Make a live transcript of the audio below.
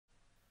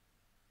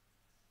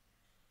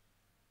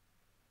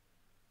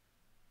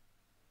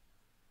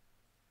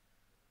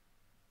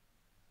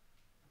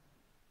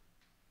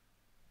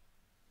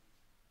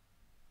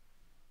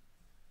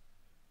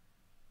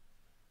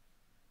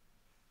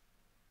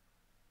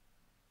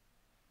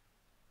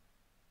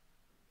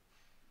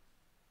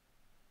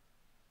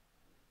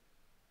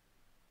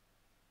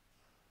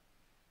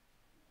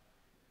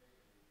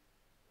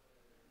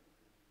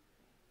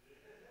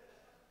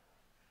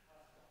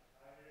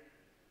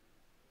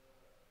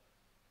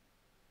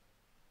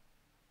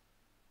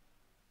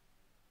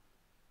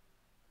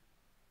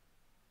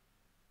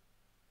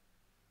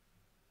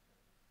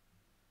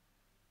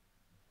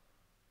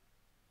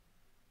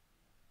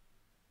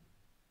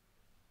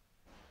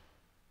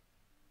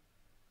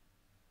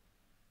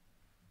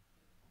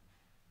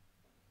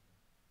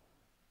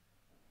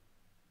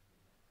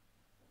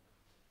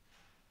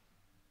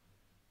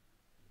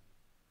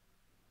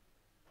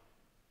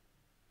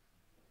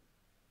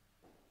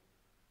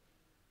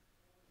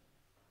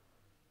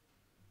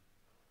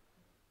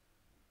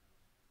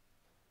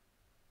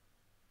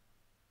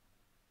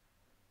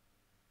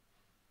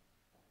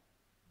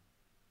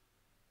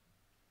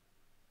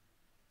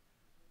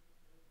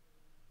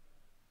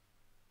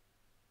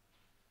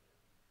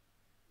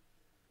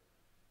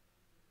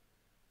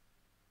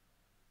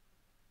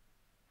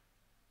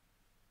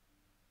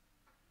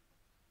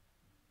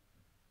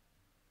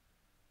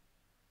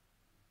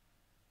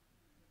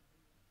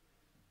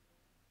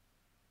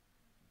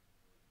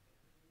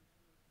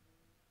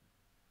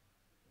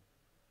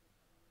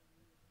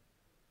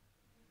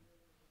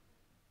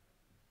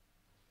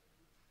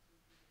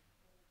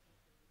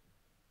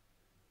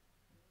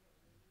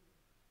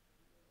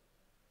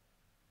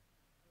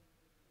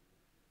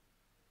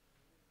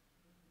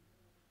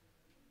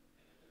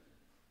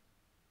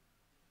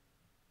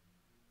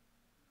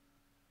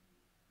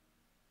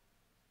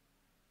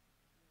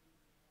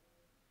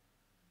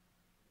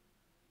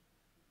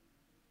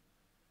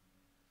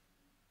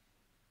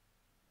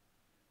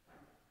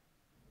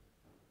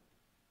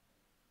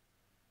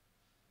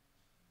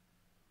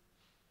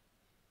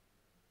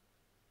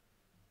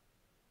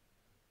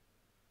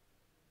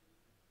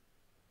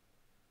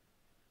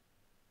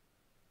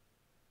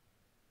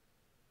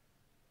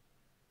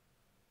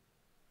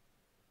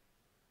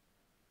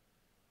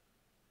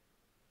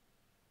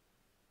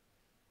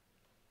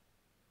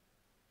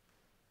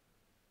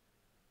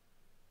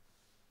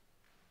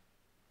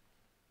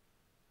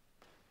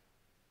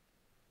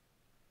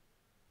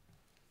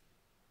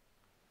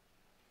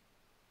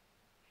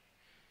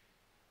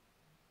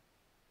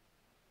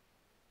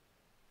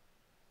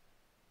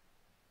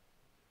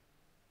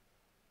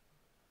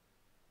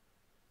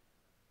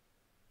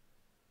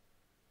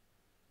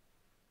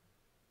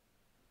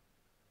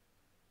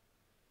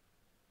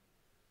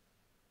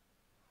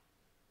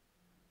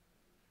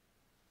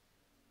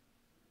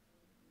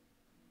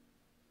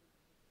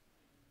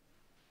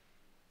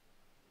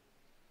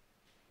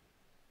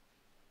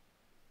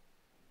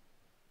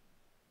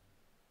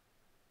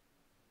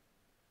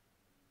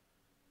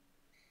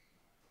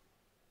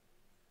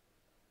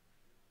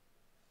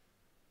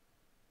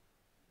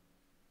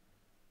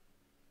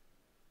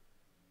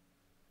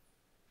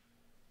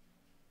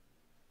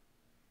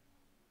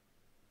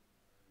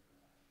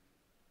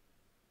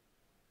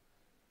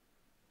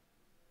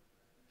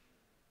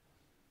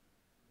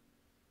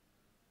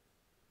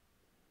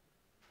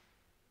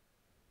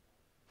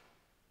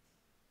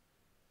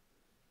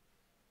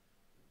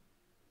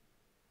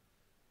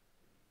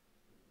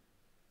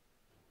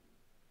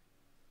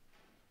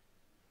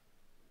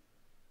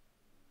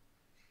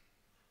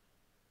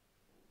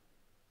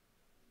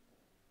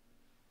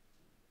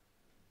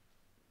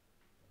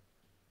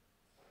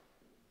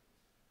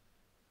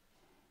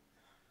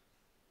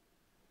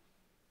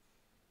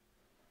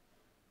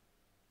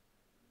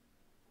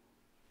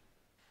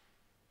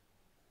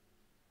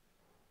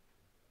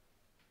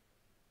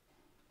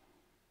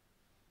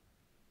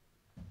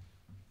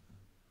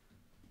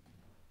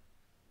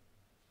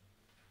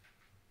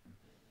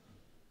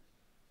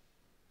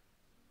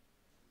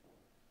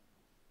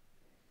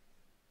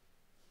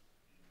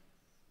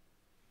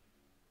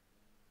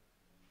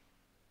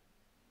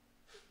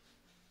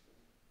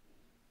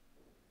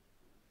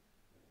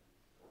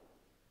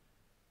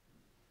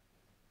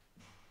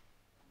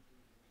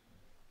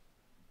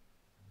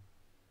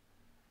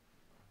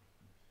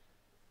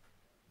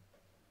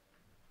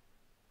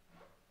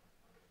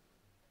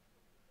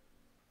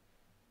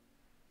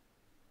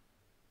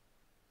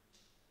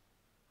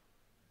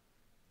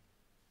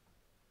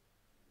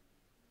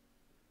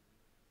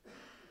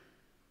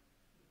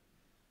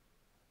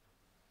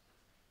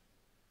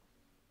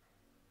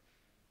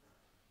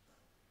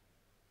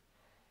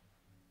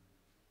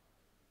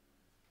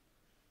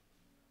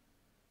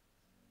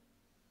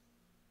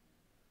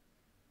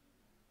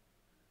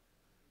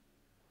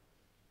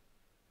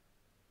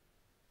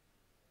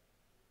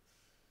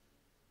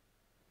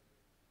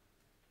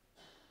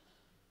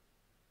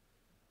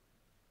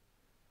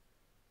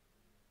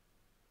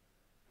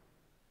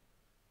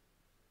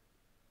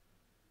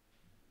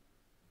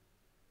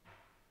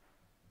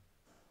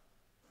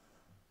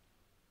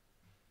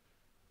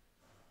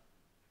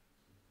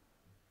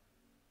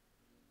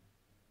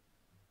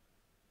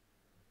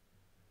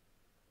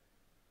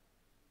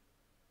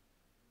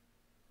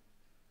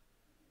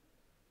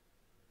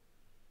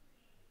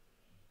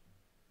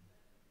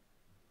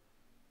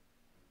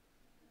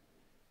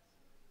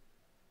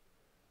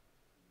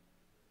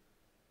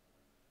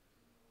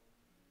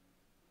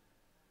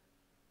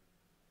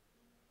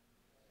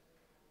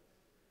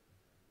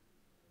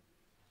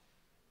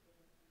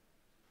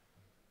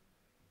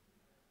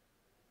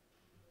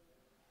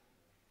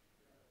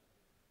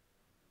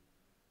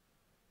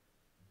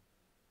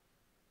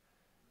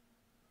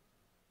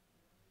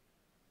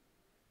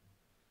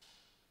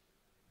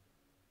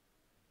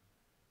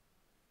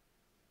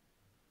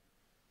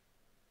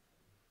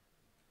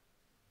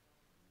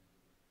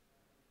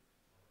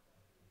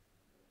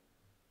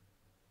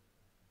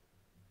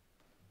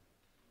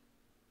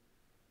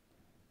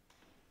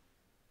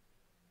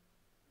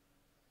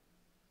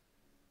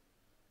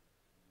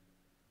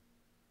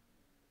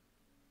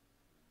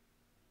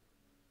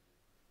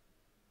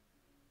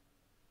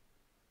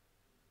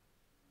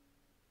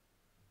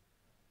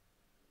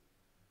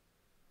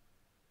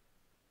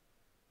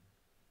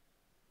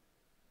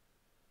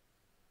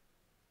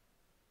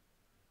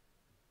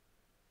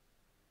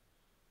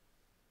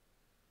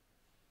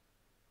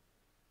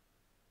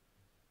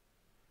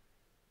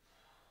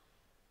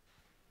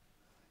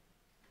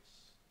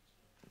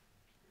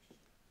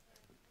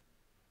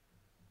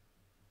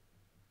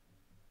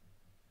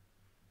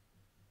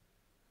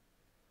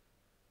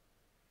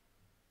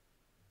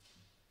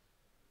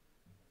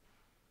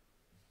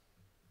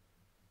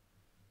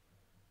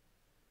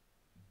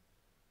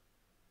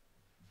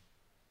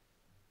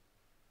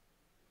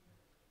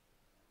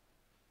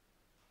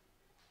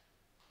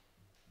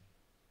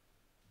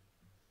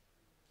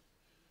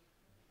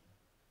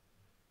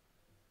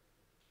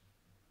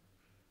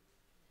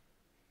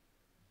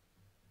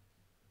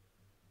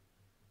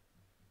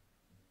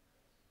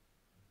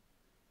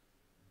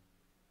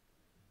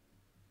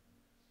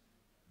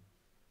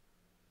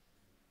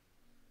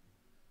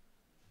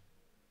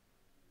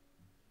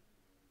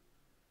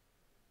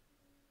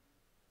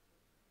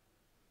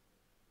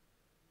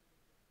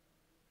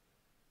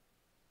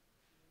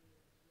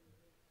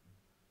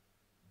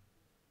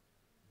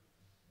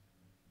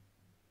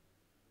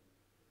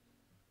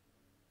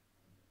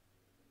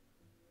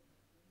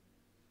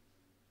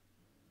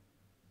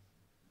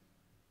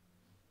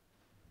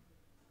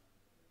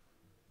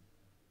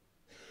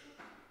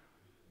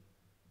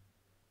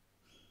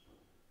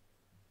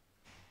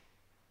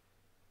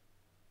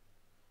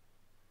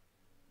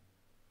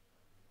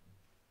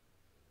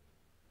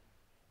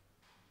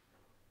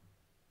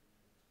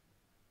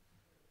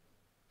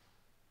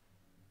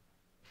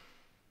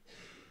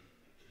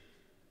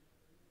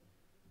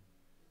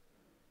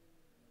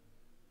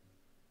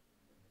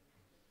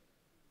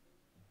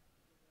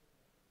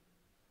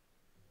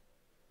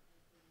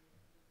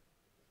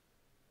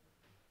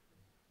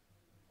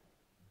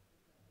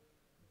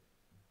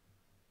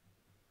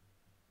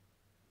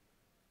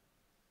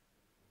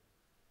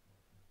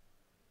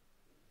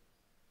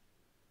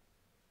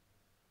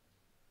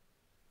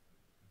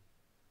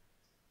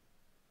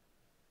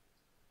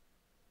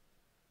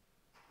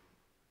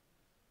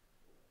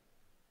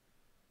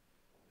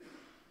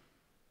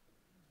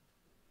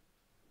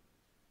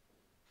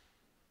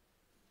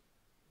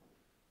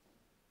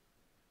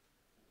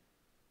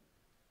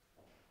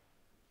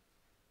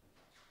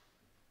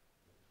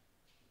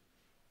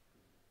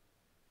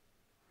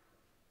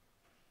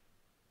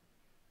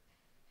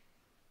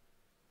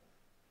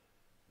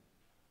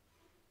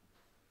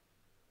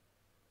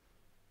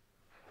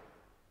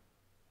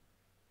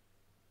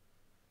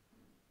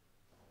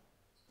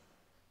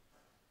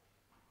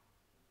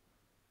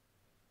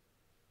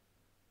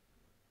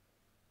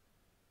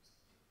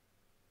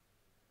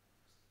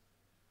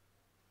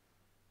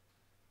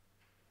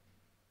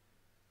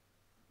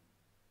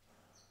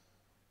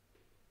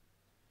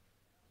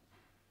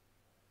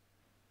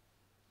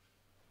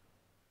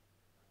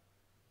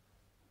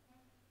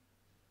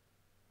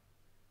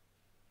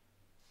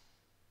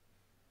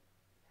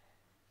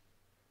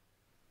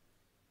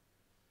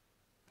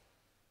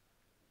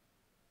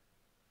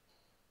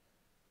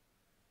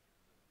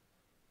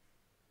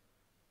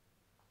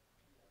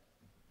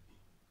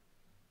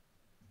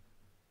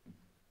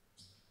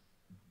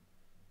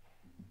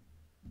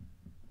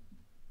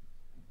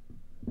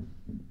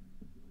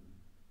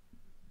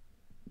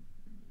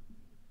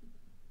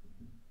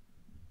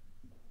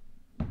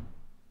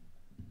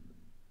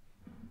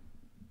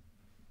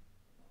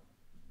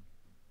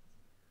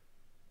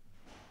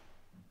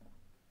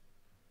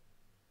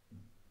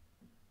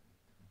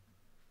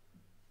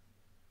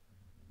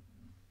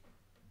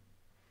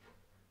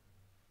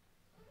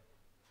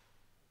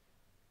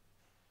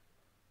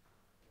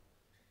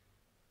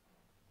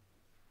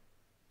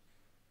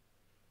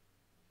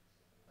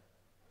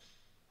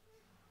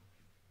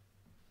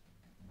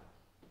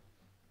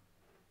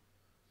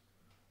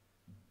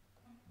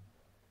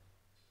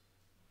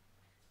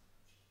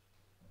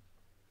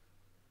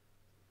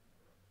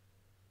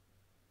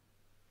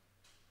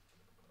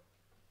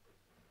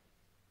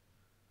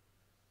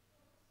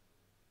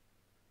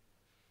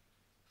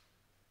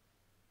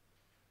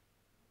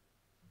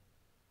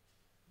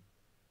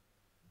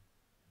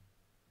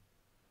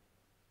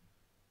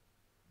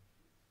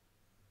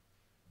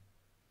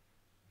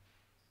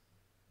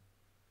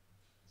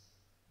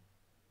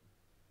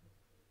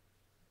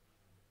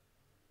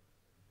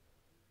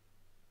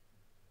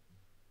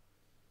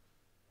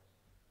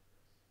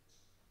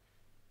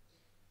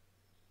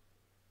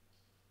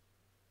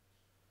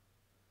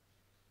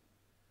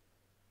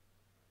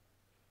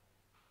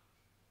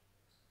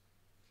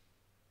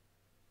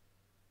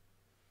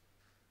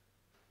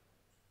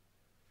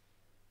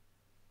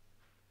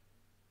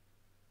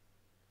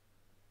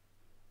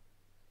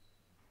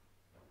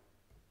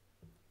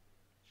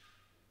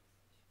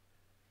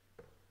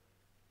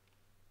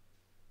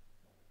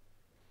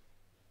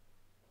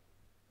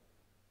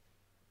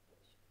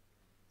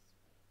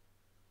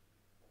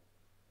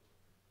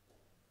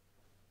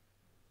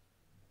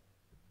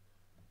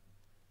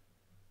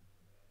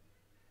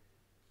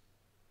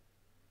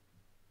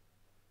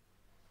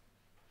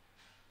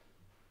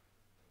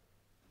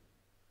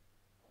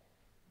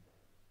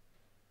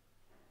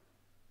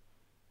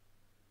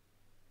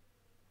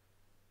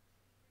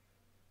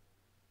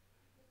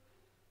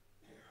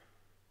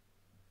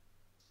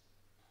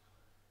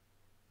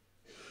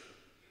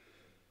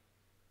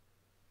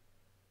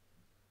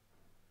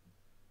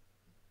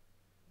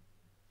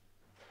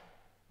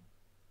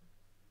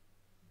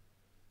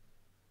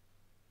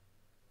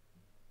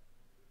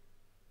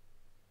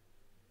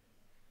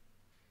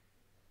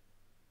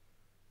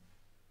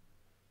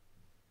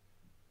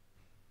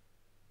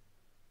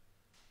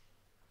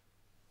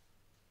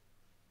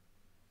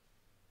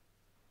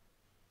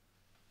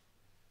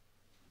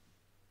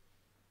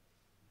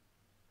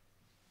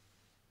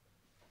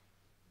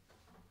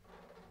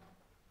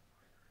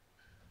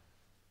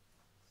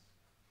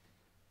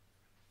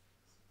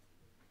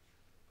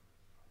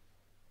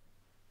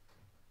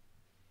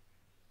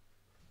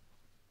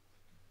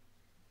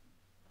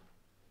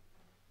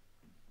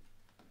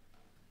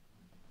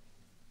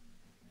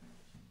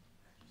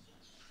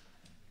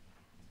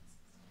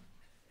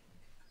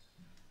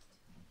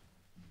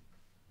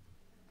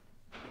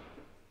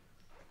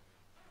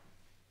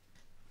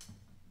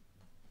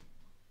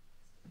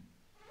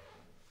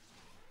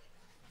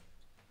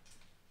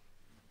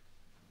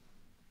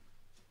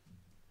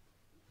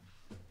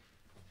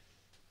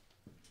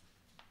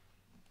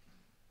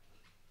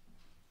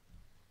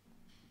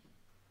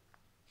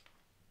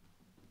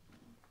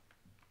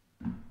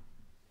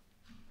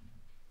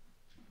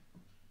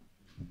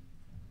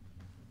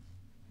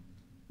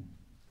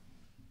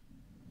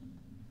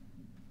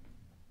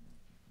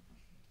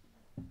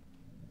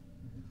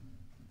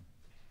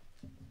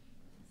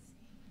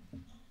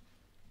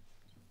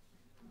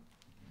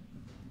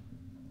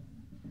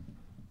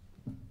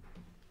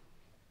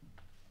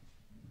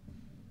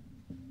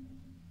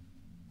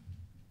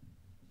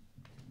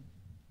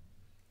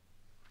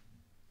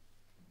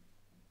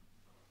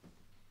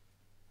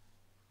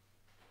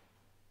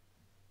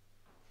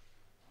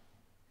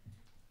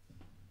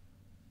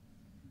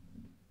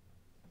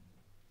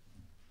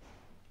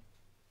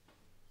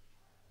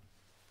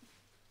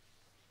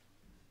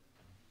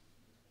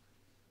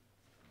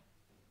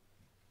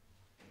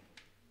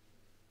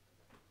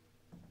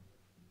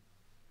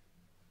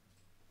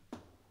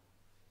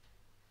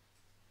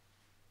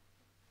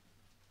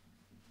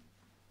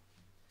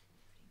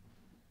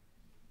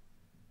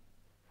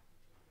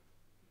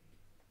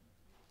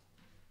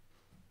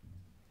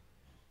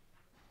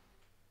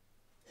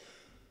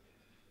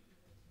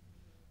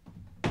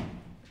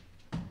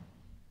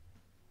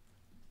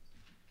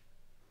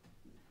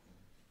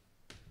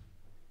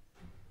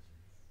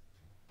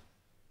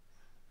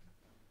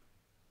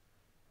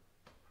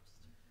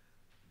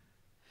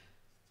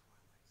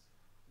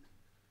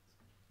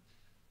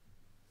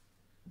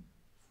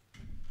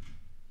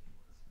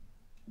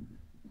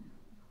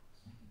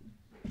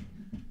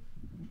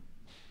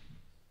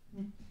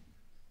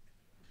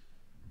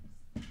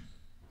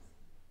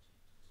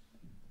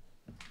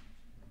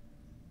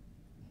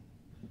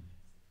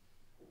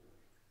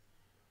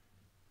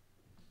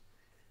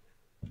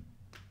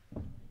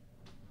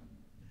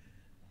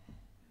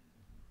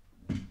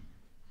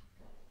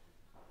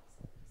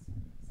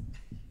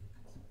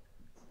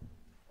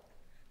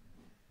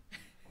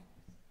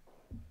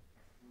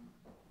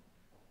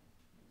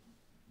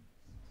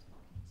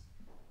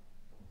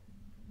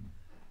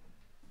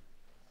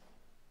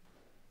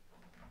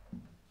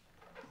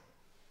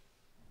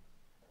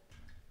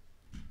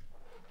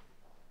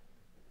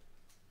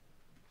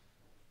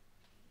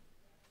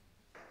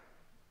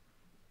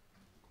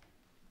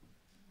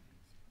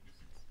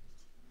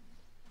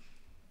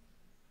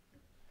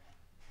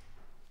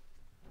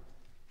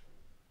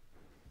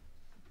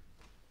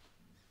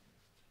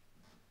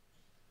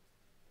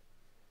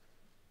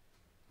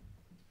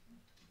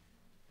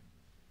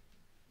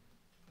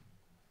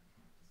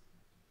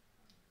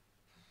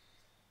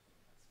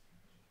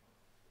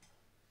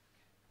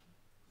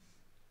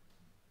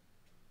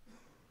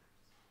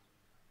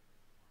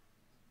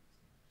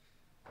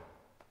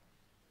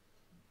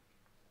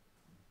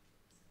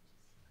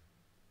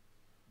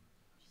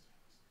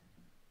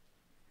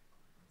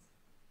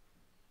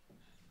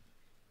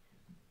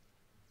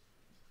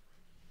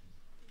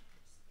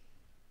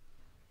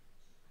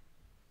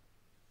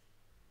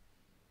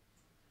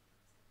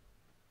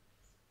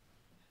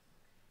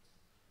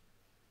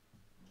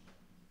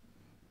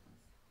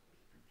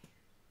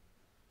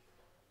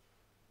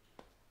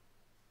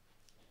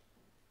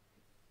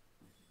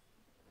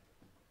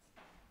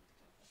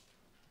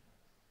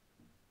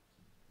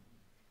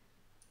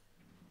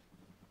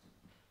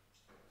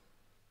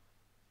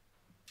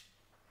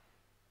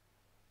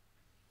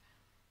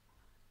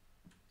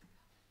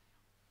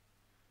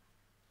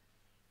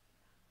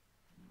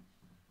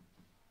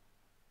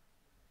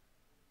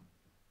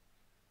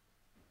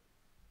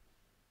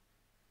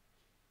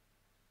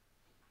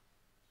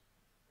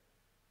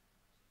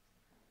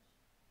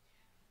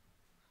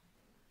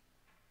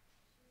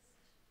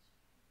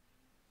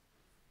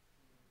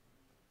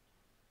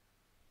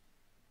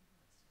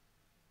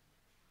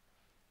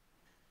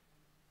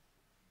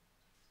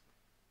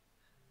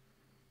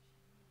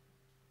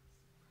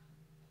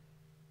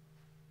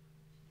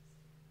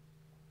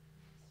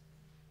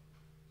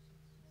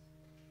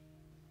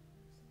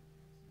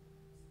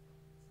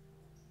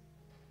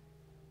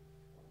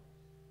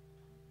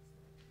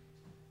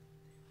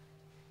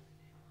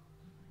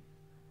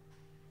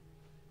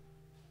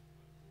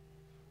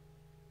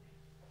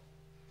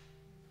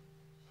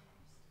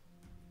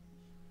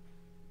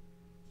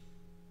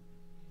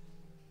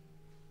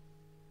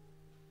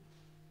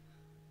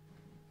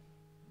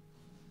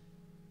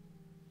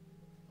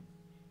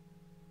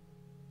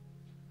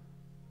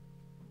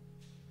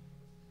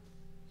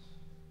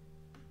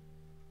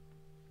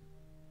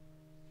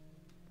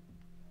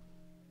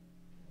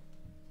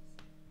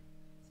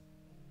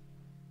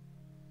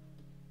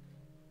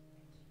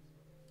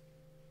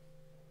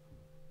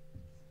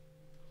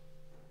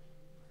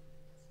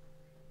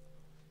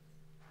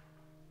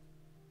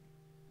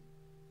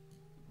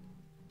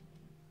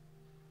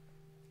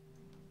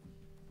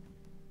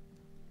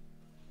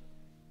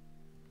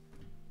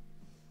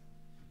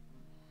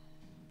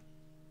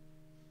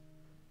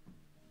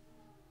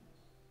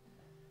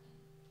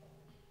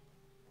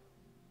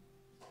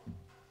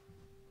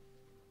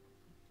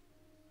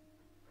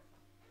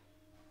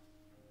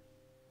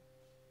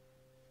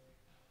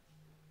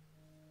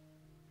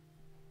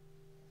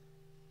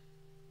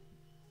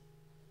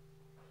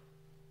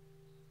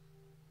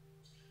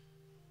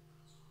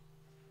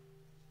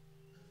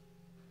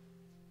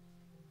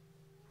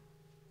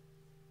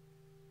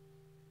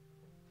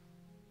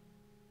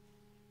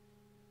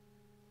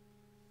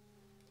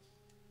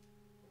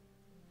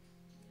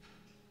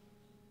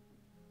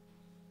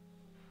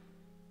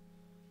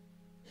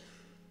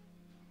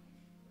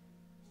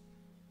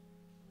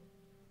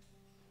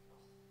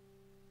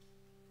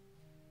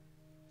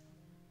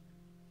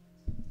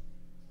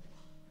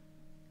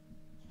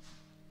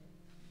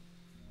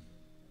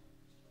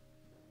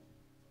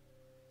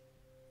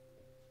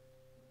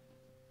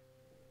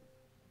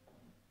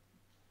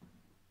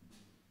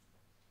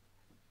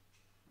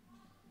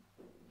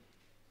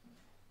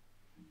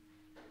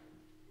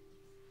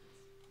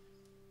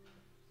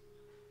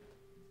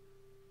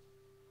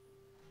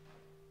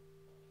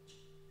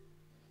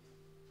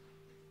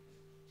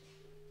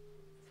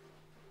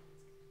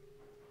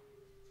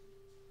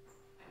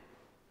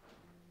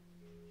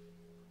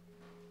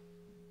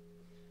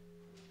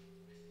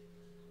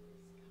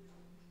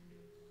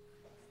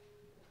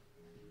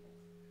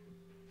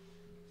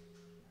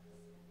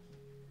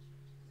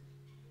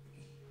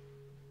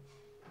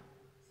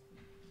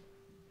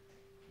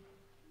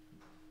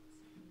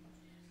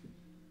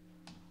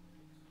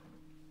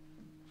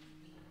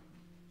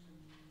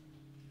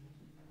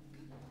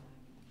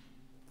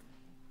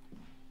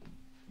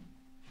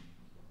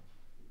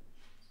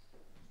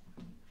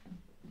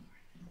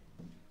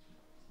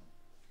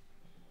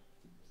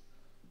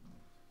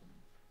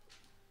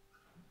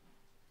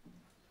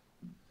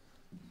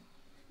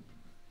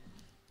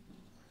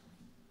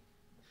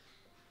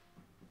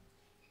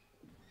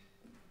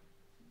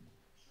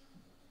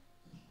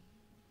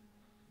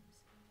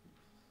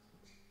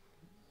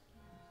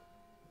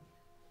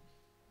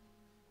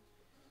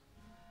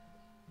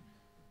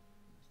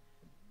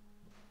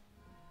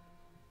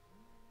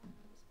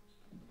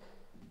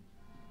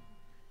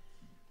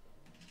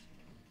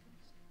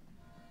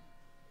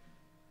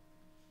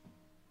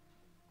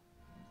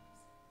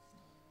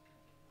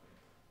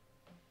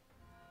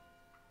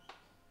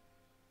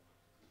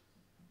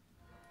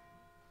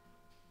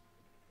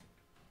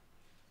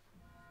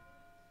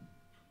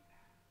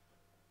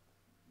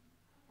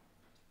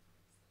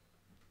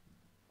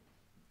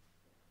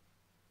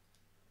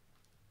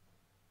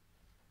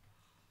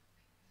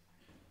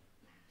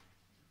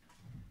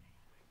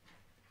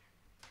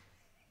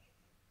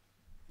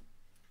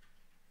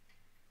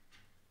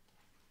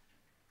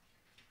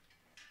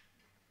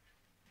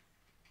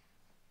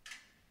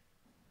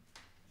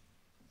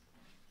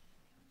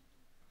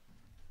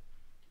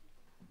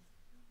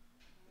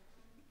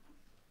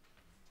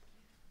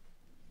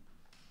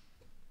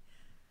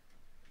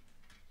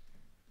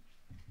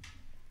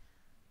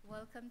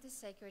Welcome to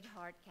Sacred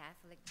Heart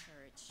Catholic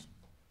Church.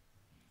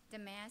 The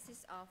Mass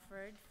is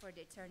offered for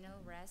the eternal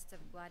rest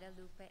of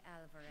Guadalupe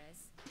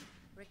Alvarez,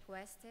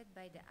 requested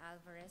by the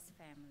Alvarez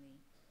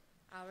family.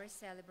 Our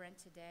celebrant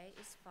today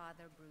is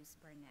Father Bruce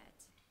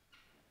Burnett.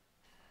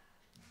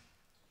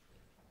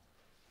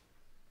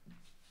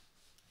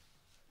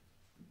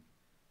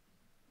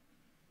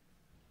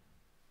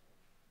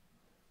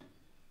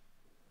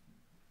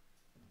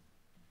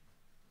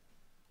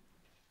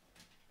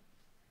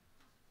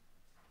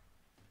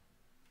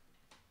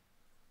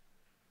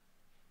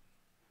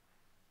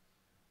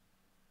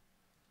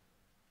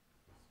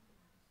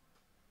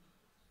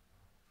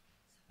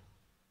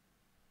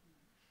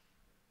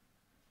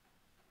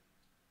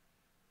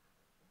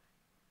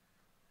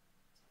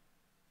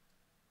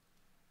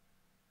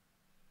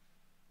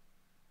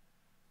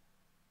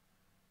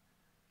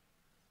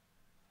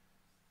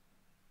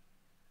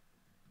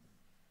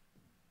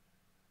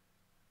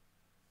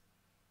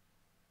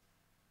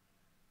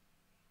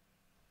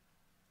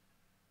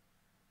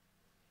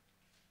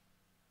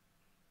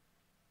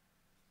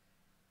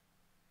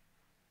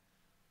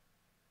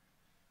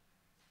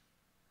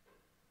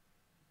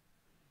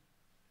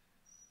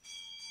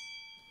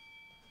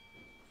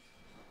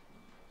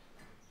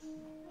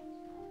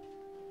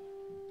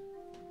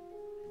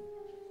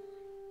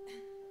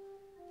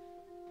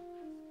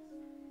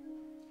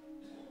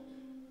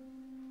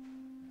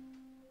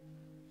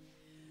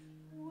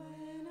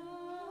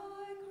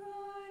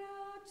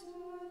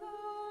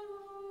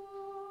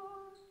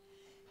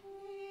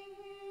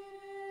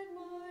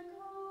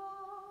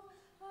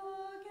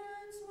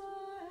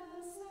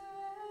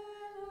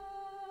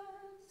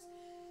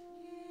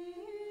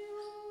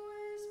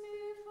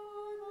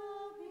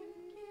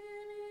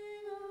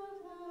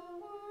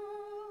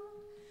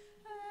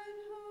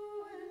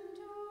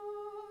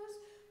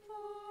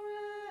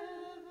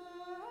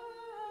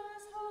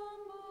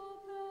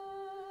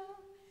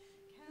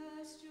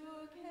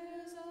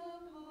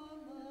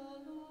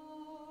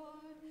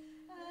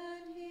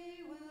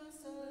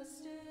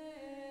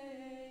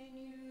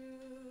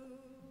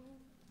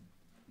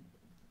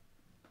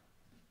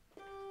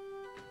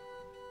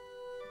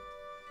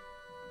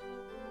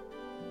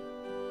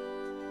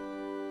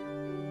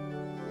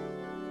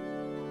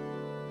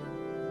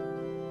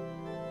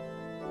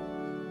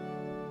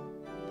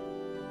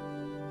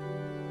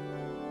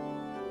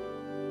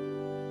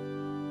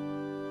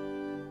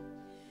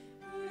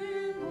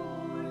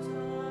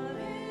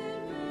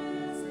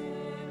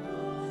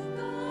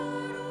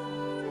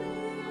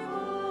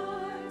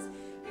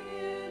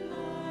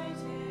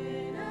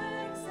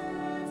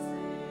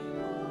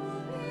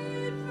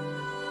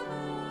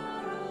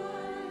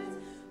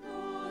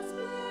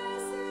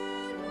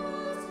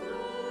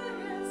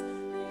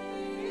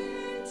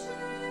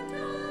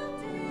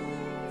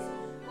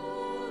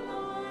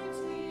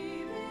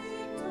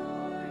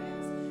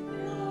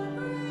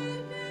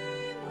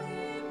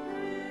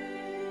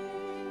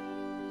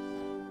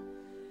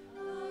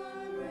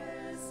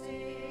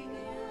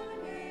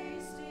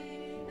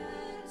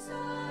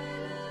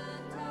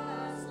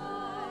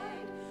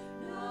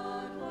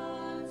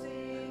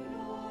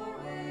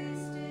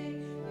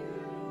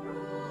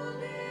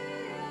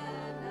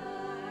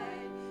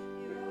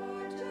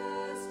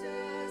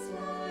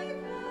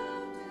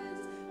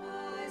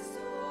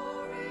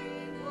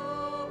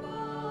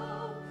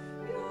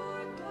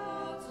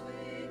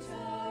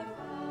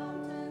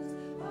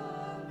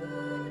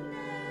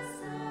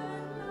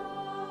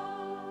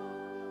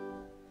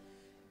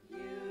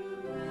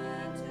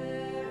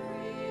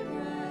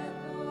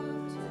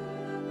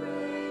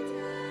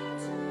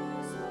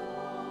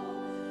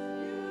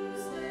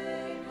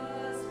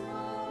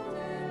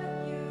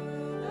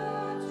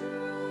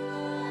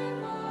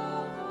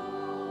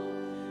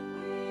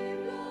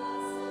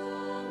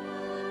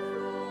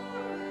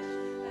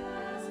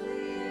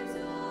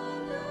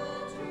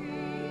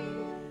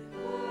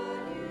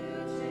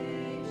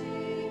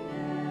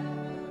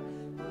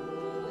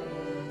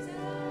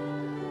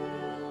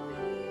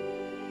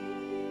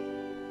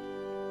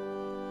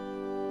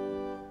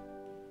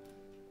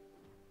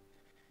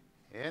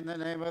 In the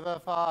name of the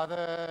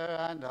Father,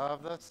 and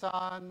of the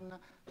Son,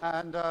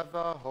 and of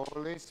the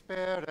Holy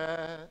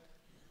Spirit.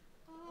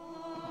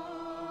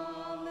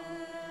 Amen.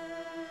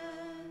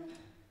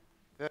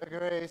 The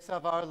grace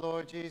of our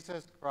Lord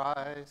Jesus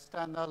Christ,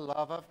 and the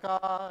love of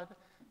God,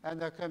 and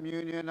the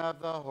communion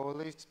of the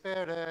Holy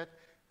Spirit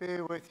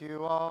be with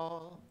you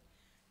all.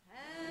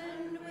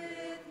 And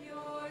with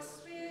your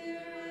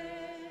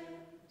spirit.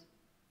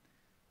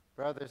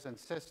 Brothers and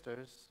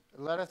sisters,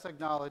 let us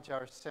acknowledge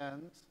our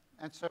sins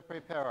and so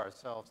prepare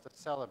ourselves to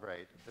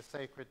celebrate the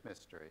sacred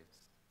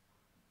mysteries.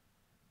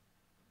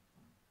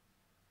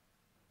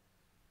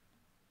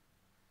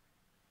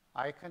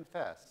 I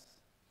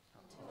confess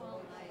To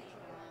Almighty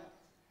God,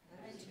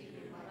 and to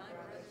you, my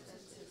brothers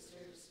and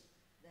sisters,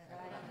 that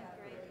I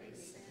have greatly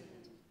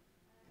sinned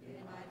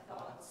in my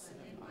thoughts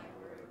and in my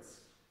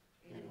words,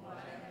 in what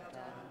I have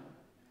done,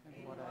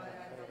 in what I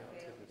have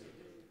failed to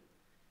do,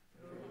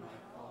 through my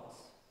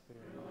fault,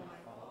 through my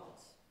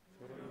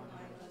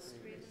most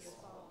grievous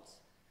fault.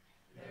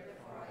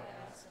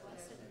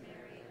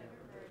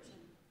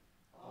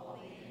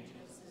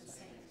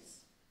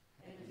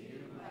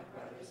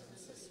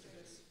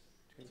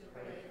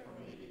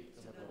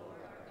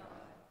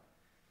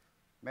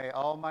 May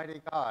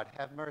Almighty God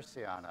have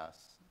mercy on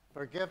us,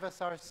 forgive us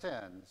our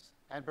sins,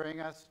 and bring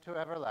us to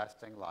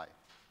everlasting life.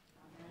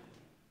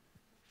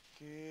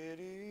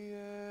 Kyrie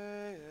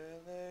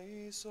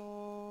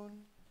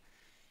eleison.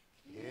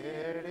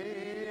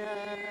 Kyrie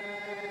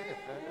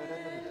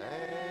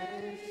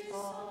eleison.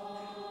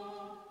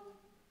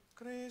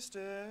 Christe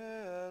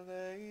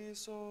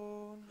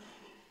eleison.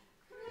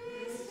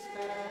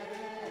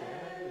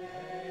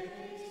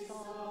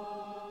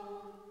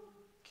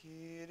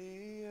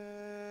 Kyrie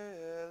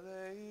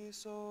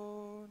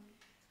eleison.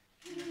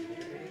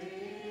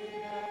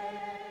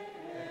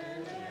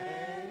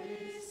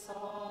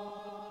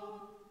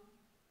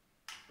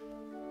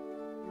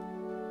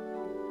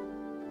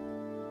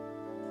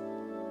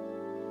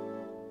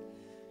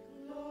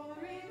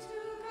 Glory to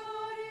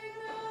God in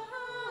the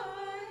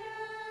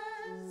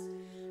highest,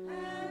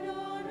 and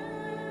on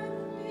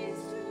earth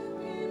peace to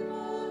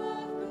people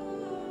of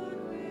good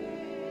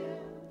will.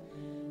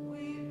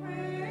 We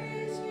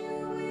praise you,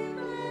 we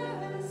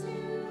bless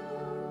you,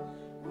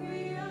 we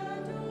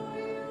adore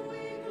you,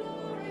 we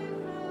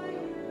glorify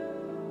you.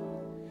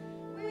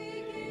 We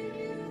give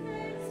you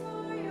thanks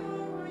for your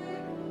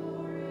great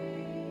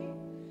glory.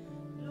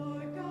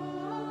 Lord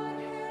God,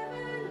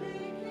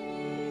 heavenly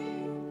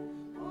King,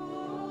 O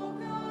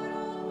God,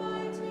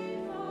 Almighty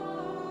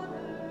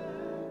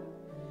Father,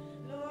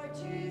 Lord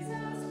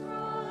Jesus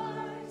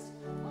Christ,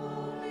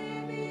 only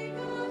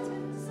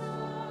begotten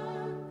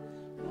Son,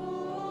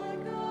 Lord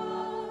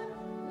God,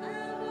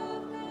 Lamb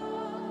of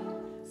God,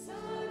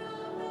 Son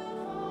of the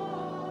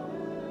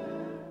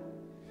Father,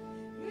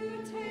 you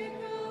take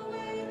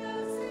away the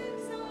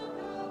sins of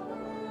the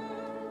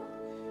world.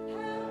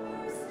 Have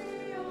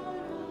mercy on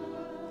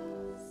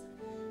us.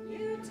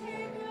 You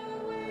take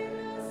away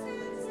the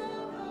sins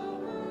of the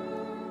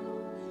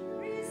world.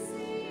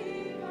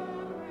 Receive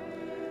our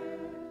prayer.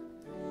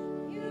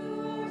 You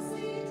are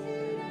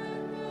seated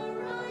at the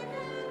right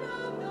hand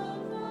of the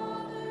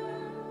Father.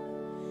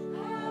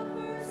 Have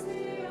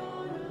mercy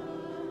on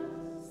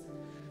us.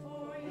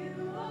 For you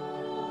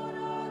alone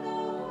are the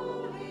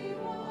Holy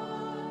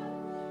One.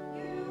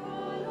 You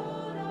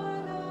alone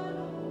are the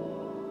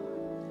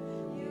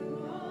Lord. You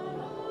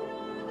alone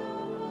are the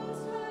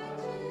Most High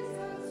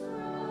Jesus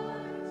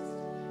Christ,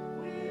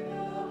 with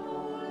the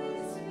Holy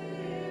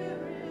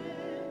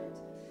Spirit,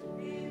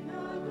 in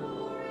the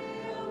glory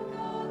of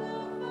God the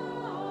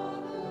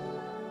Father.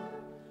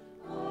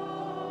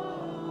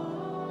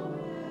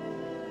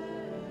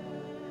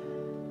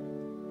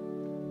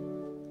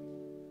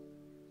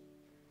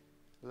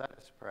 Let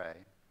us pray.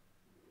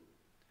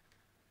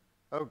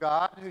 O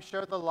God, who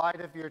show the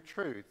light of your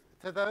truth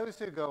to those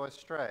who go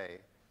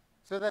astray,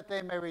 so that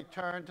they may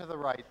return to the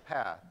right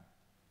path,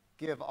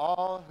 give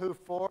all who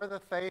for the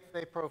faith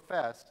they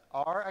profess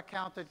are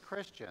accounted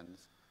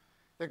Christians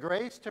the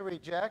grace to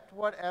reject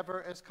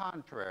whatever is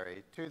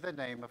contrary to the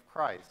name of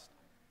Christ,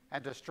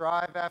 and to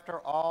strive after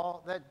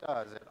all that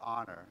does it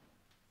honor.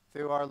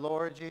 Through our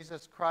Lord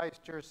Jesus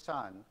Christ, your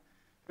Son,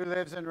 who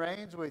lives and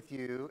reigns with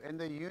you in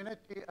the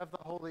unity of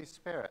the Holy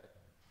Spirit,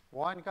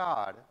 one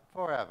God,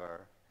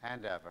 forever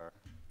and ever.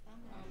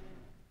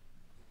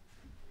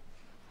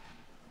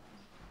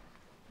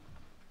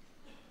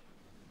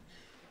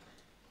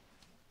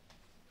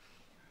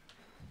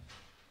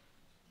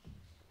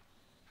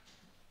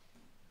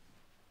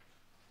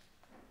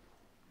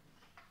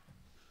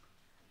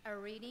 A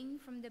reading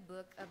from the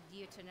book of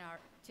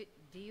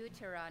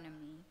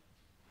Deuteronomy.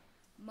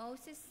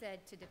 Moses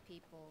said to the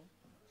people,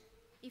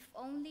 "If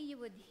only you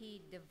would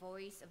heed the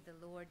voice of the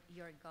Lord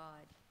your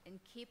God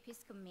and keep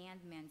his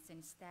commandments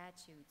and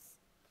statutes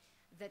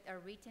that are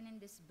written in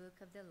this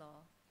book of the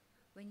law,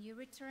 when you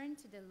return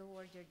to the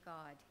Lord your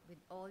God with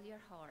all your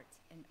heart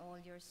and all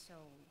your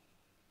soul.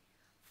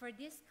 For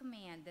this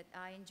command that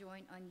I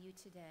enjoin on you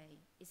today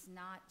is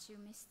not too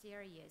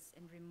mysterious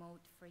and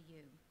remote for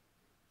you.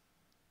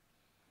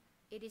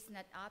 It is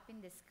not up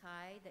in the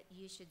sky that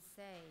you should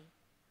say,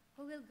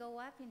 'Who will go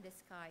up in the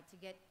sky to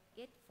get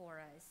it for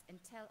us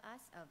and tell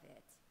us of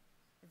it,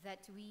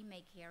 that we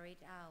may carry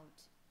it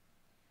out?'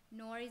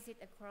 Nor is it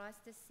across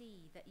the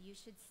sea that you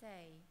should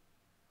say,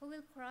 'Who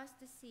will cross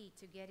the sea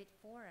to get it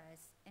for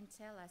us and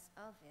tell us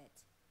of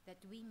it,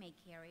 that we may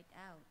carry it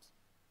out?'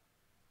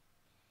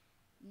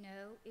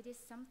 No, it is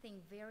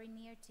something very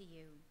near to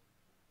you,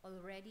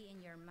 already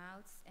in your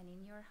mouths and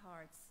in your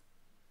hearts.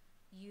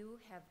 You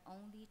have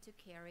only to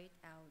carry it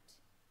out."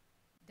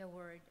 The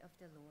word of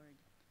the Lord.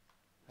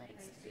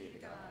 Thanks be to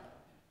God.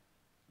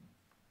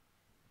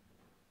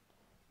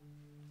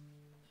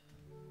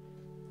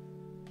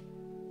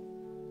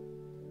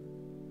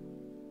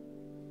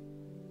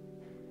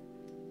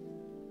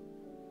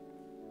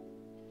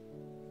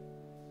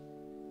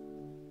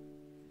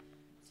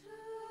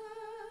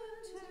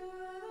 Turn to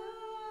the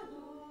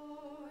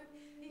Lord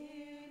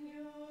in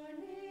your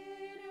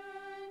need,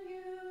 and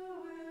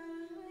you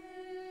will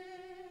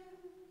live.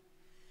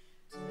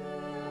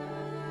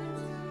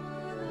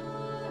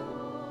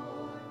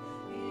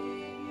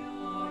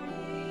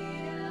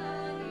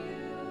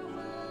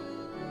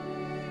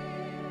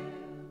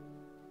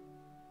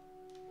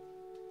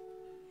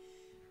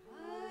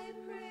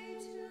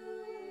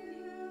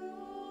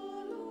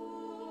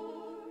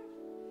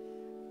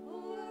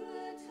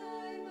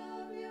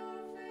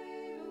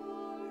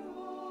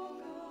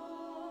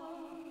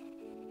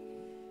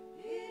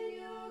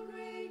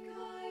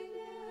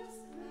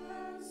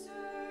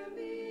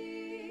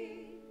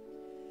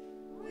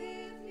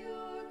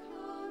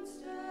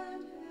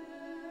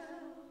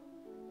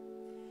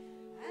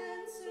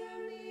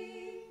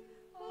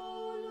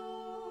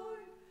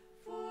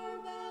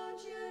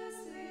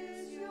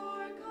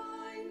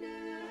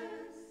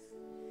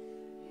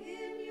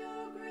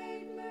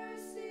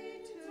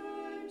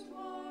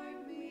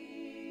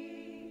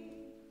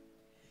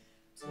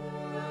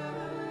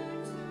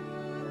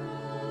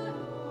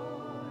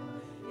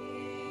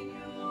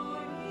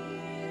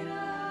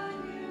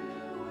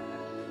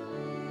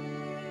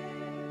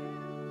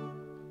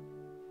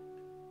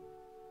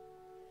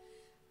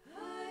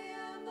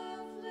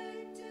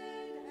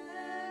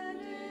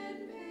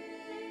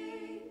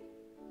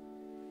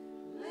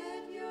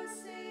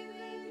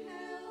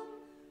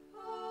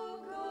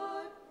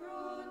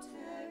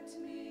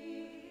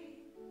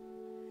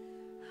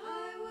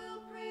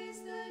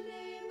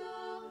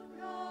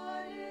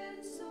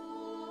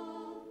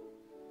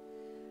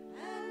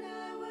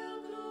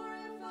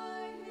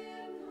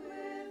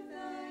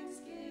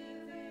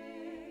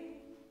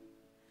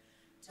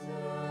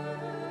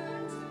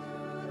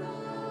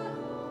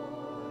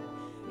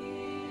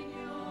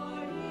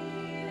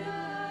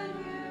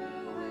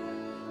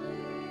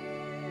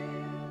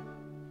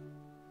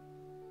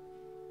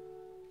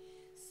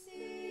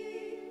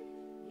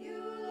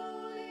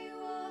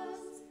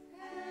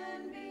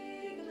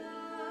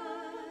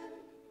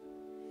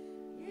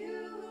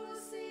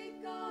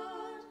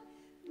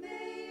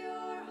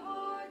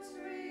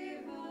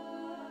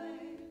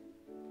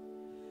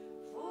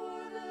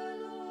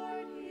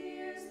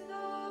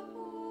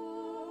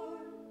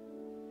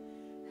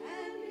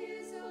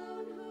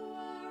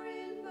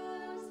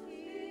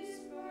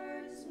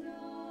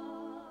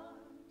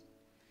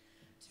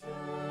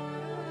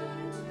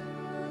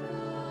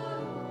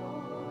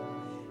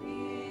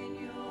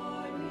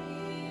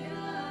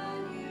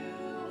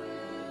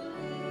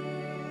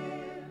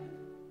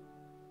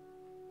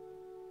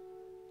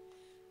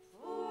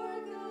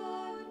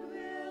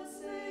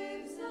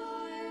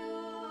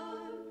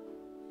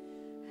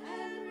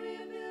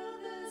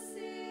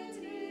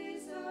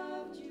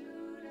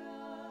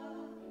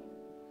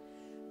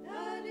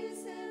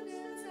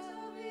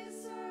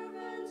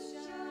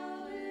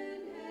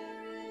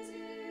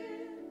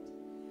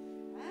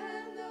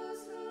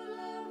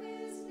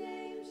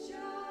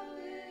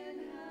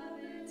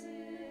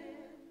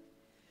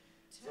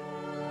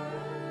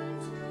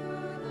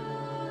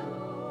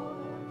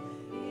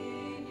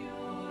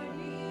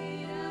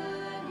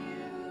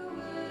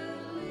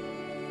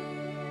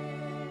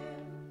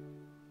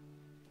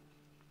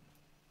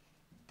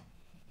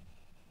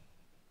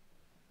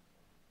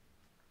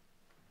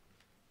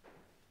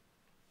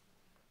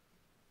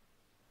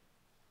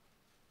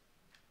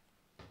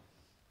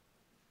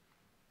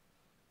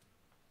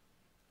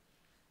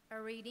 A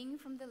reading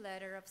from the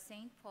letter of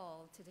St.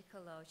 Paul to the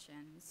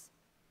Colossians.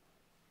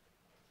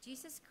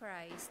 Jesus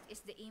Christ is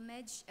the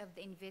image of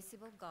the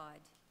invisible God,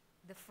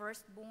 the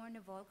firstborn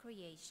of all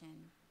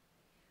creation.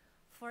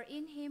 For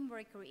in him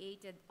were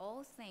created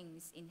all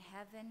things in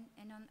heaven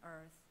and on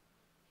earth,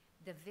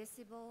 the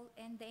visible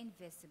and the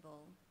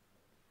invisible,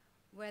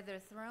 whether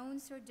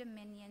thrones or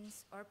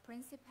dominions or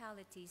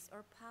principalities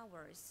or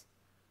powers.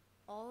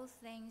 All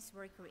things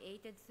were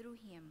created through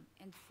him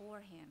and for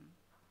him.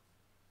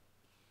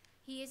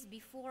 He is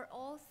before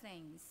all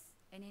things,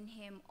 and in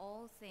him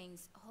all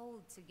things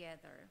hold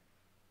together.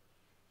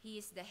 He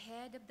is the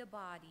head of the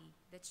body,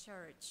 the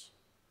church.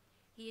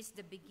 He is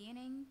the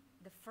beginning,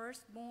 the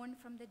firstborn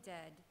from the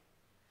dead,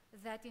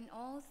 that in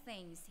all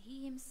things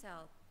he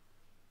himself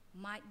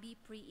might be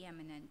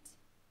preeminent.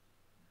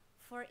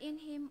 For in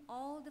him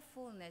all the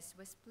fullness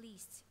was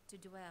pleased to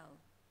dwell,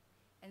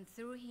 and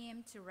through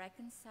him to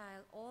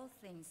reconcile all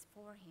things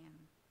for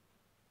him,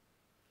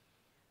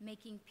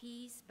 making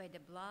peace by the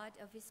blood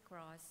of his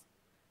cross,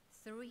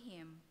 through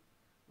him,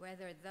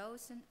 whether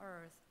those on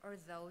earth or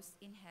those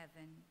in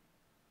heaven.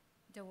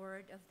 The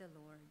word of the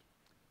Lord.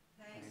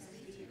 Thanks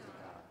be to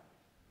God.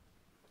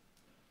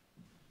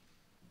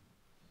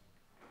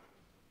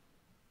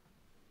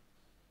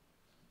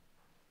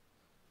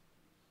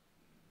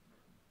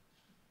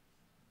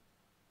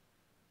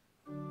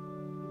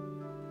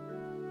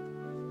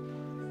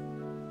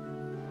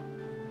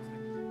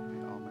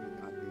 May Almighty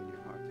God be in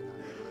your hearts and on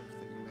your lips,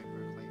 that you may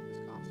proclaim his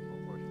gospel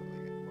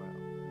worthily and well.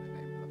 In the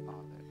name of the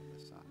Father, and of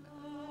the Son, and of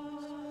the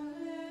Holy Spirit.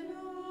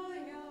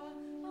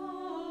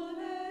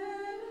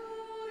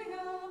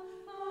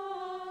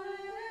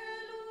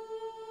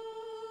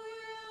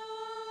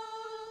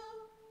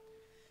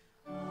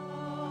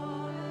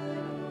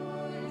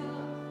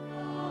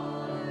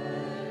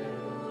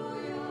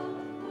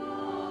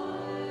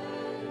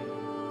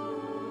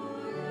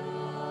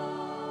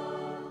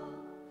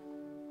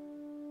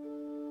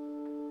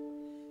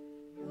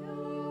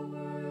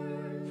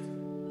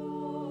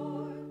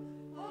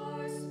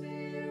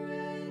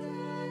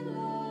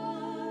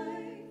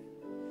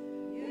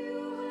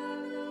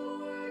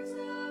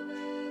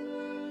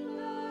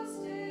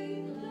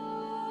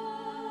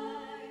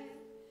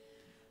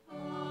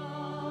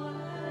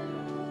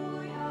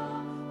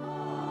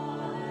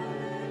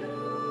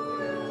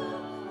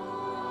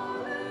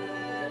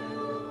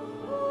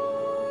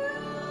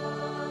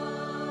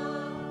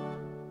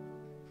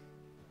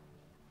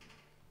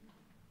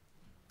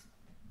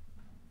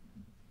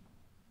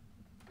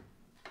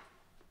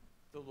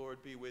 The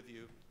Lord be with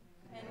you.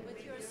 And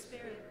with your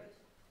spirit.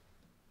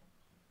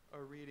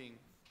 A reading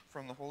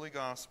from the Holy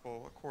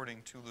Gospel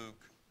according to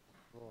Luke.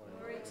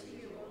 Glory to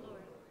you, O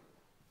Lord.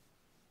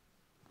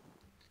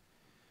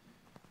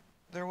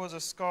 There was a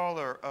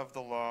scholar of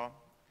the law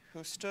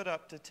who stood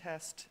up to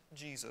test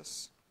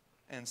Jesus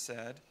and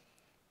said,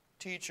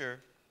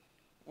 "Teacher,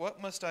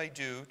 what must I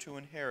do to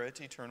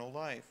inherit eternal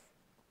life?"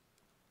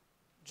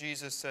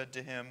 Jesus said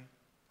to him,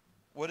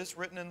 "What is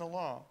written in the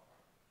law?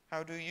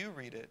 How do you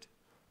read it?"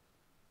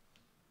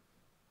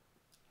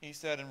 He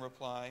said in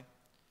reply,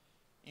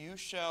 "You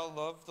shall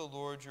love the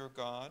Lord your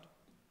God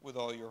with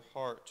all your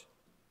heart,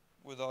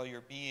 with all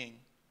your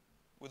being,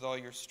 with all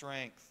your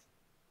strength,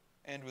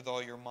 and with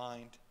all your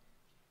mind,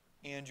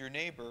 and your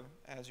neighbor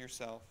as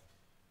yourself."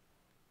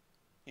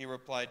 He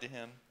replied to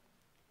him,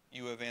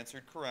 "You have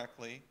answered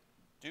correctly.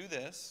 Do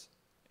this,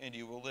 and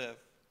you will live."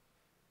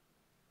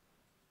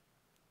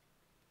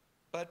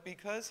 But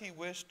because he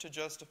wished to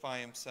justify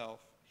himself,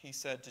 he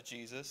said to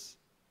Jesus,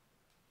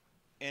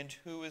 "And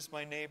who is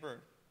my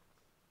neighbor?"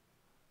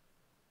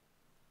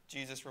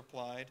 Jesus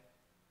replied,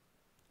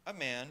 "A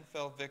man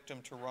fell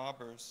victim to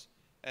robbers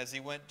as he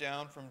went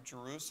down from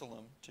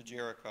Jerusalem to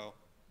Jericho.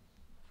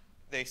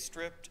 They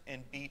stripped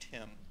and beat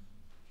him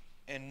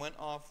and went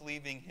off,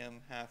 leaving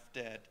him half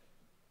dead.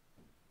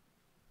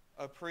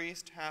 A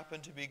priest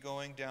happened to be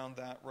going down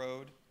that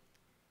road,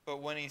 but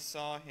when he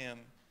saw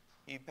him,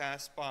 he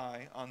passed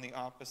by on the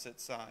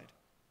opposite side.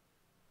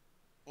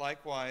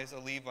 Likewise, a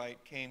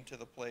Levite came to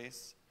the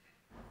place,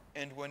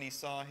 and when he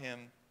saw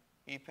him,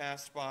 he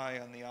passed by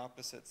on the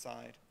opposite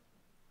side.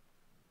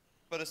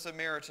 But a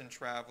Samaritan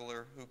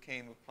traveler who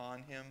came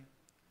upon him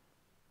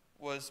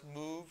was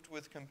moved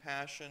with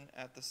compassion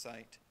at the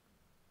sight.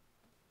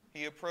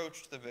 He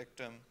approached the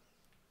victim,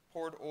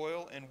 poured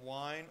oil and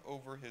wine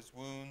over his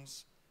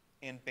wounds,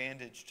 and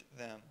bandaged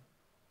them.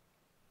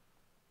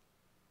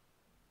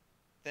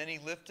 Then he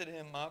lifted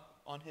him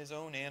up on his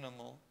own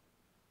animal,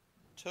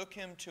 took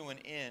him to an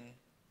inn,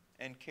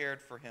 and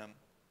cared for him.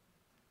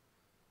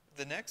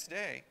 The next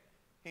day,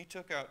 he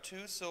took out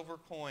 2 silver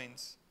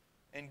coins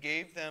and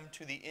gave them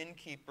to the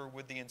innkeeper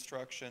with the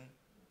instruction,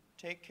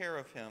 "Take care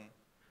of him.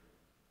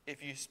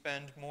 If you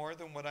spend more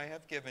than what I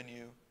have given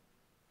you,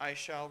 I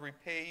shall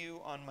repay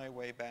you on my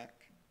way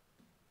back."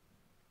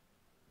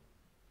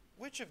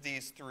 Which of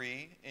these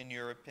 3, in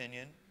your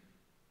opinion,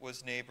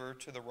 was neighbor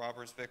to the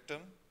robber's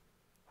victim?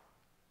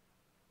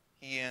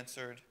 He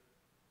answered,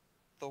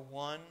 "The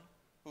one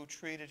who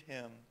treated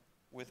him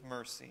with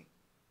mercy."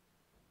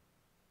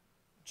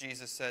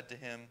 Jesus said to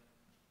him,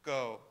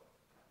 "Go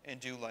and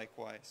do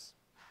likewise."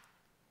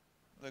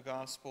 The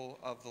Gospel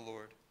of the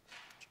Lord.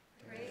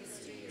 Praise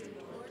to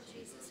you, Lord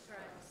Jesus Christ.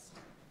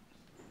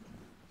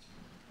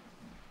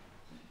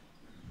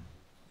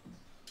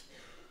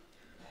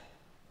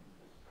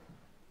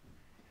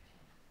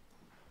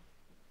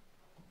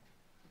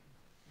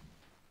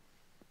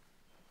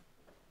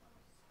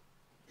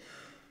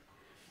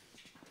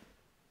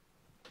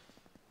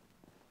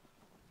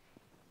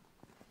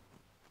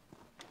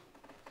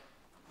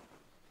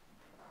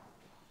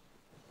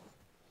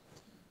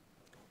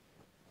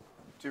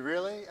 To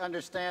really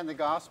understand the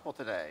gospel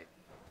today,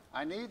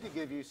 I need to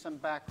give you some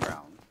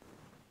background.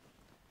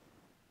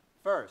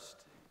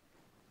 First,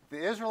 the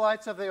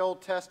Israelites of the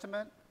Old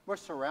Testament were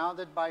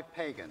surrounded by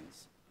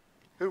pagans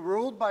who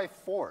ruled by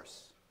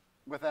force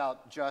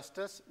without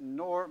justice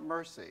nor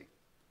mercy.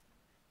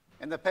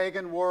 In the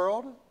pagan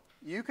world,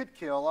 you could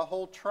kill a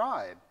whole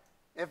tribe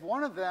if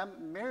one of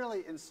them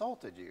merely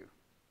insulted you.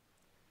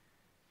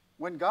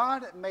 When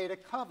God made a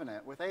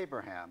covenant with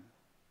Abraham,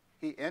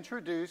 he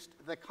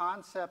introduced the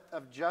concept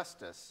of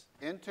justice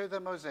into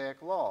the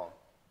Mosaic Law.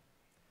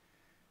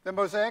 The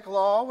Mosaic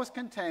Law was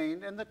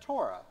contained in the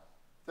Torah,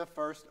 the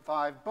first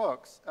 5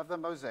 books of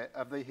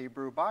the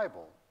Hebrew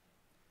Bible.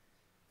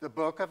 The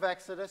book of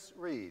Exodus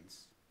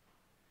reads,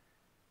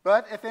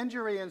 "But if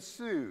injury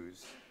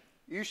ensues,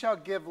 you shall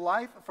give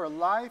life for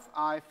life,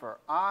 eye for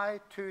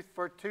eye, tooth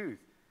for tooth,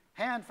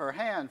 hand for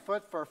hand,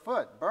 foot for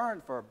foot,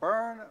 burn for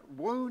burn,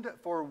 wound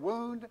for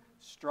wound,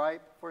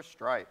 stripe for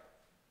stripe."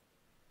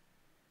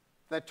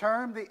 The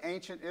term the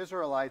ancient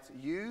Israelites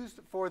used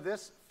for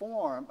this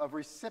form of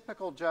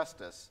reciprocal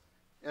justice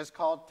is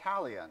called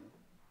talion,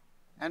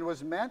 and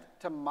was meant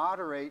to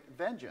moderate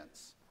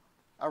vengeance,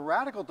 a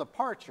radical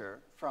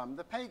departure from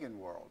the pagan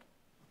world.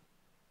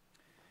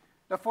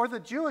 Now, for the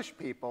Jewish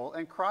people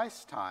in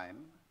Christ's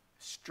time,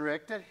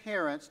 strict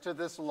adherence to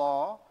this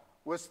law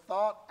was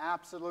thought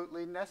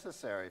absolutely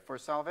necessary for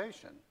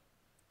salvation.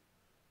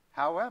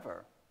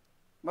 However,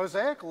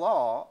 Mosaic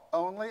law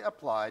only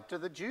applied to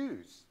the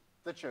Jews,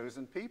 the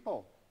chosen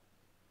people.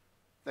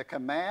 The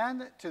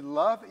command to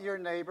love your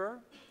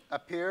neighbor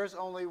appears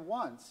only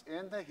once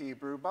in the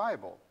Hebrew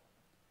Bible.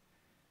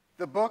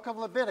 The book of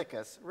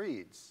Leviticus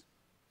reads,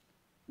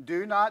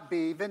 "Do not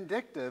be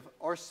vindictive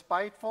or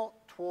spiteful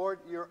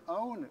toward your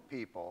own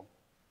people.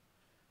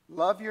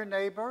 Love your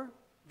neighbor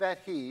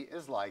that he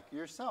is like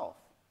yourself."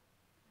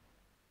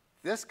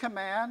 This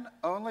command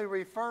only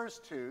refers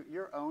to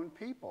your own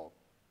people.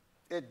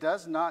 It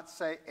does not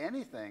say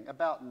anything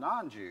about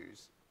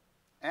non-Jews,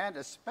 and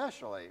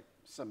especially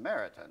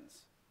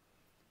Samaritans.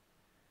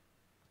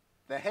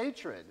 The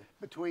hatred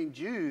between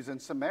Jews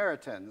and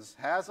Samaritans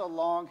has a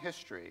long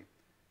history,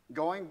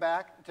 going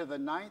back to the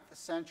 9th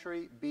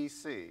century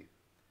BC,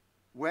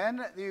 when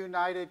the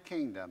United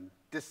Kingdom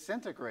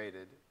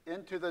disintegrated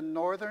into the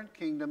northern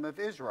kingdom of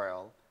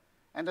Israel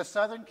and the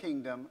southern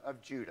kingdom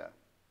of Judah.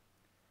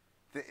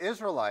 The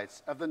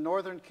Israelites of the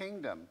northern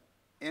kingdom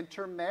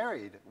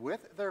intermarried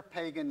with their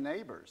pagan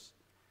neighbors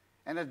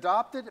and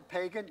adopted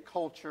pagan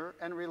culture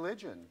and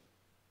religion,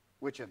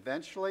 which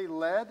eventually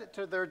led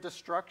to their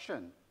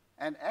destruction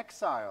and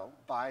exile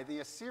by the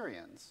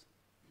Assyrians.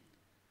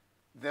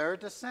 Their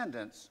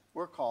descendants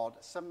were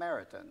called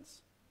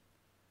Samaritans.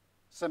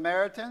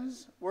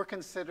 Samaritans were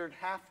considered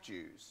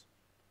half-Jews,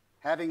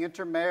 having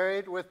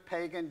intermarried with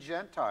pagan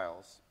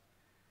Gentiles.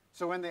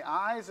 So in the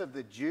eyes of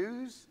the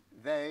Jews,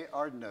 they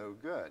are no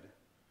good.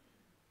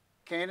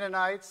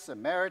 Canaanites,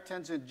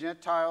 Samaritans, and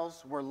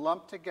Gentiles were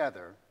lumped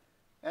together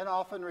and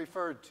often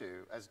referred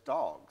to as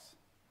dogs.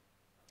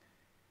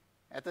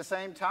 At the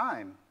same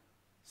time,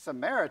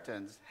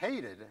 Samaritans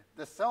hated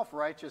the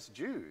self-righteous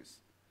Jews.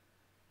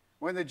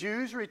 When the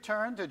Jews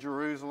returned to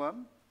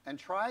Jerusalem and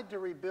tried to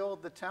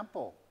rebuild the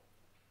temple,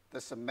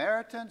 the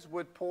Samaritans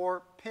would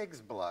pour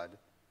pig's blood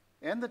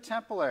in the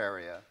temple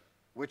area,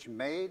 which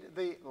made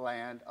the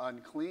land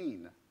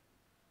unclean.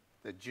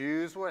 The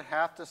Jews would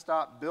have to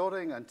stop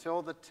building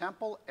until the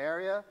temple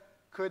area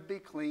could be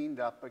cleaned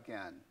up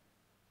again.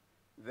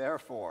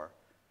 Therefore,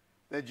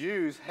 the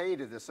Jews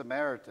hated the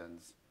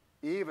Samaritans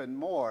even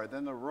more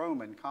than the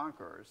Roman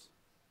conquerors.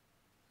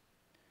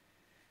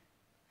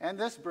 And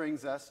this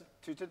brings us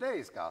to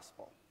today's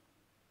gospel.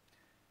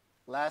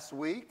 Last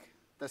week,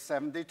 the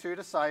 72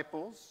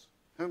 disciples,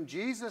 whom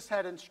Jesus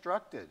had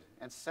instructed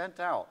and sent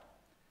out,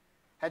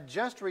 had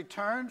just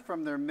returned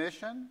from their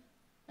mission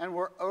and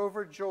were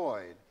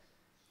overjoyed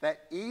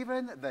that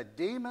even the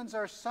demons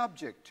are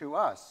subject to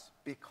us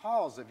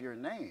because of your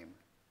name.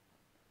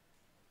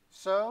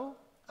 So,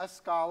 a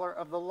scholar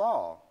of the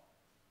law,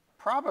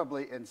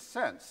 probably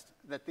incensed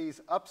that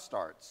these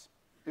upstarts,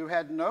 who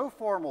had no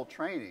formal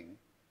training,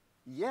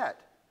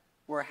 yet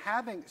were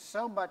having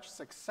so much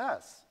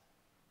success,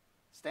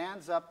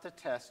 stands up to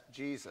test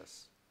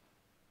Jesus.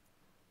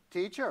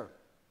 "Teacher,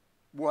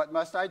 what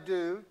must I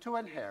do to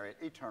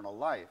inherit eternal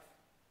life?"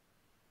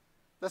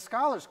 The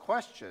scholar's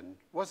question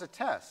was a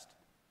test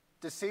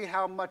to see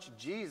how much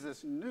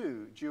Jesus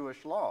knew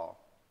Jewish law.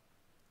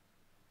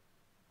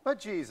 But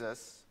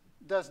Jesus,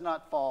 does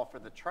not fall for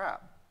the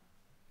trap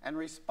and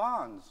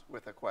responds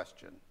with a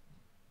question.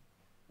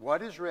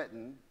 What is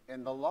written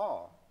in the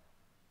law?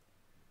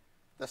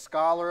 The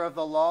scholar of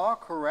the law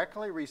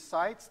correctly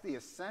recites the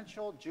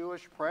essential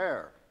Jewish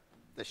prayer,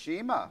 the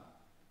Shema,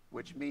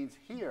 which means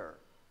hear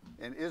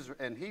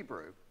in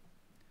Hebrew,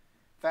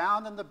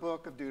 found in the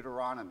book of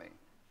Deuteronomy.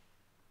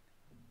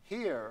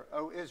 Hear,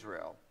 O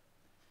Israel,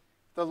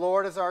 the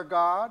Lord is our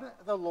God,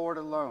 the Lord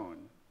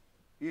alone.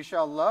 You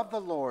shall love the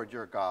Lord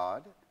your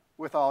God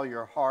with all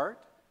your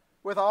heart,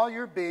 with all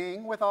your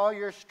being, with all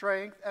your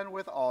strength, and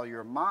with all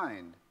your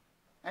mind,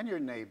 and your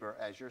neighbor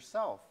as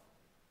yourself.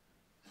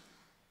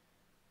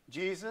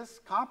 Jesus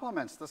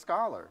compliments the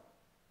scholar,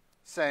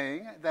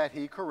 saying that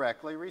he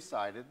correctly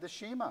recited the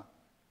Shema.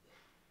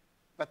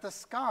 But the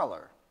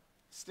scholar,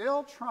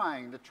 still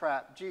trying to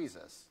trap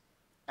Jesus,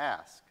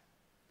 asks,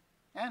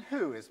 "And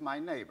who is my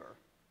neighbor?"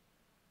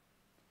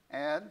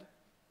 And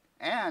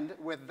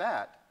with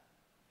that,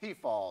 he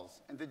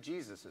falls into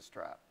Jesus'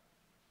 trap.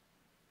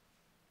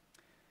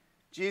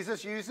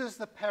 Jesus uses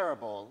the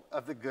parable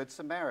of the Good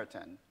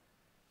Samaritan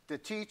to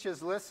teach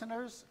his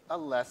listeners a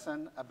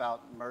lesson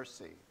about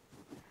mercy.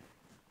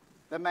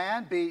 The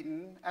man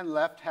beaten and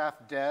left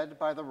half dead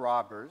by the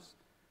robbers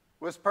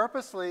was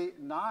purposely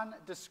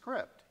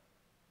nondescript.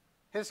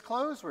 His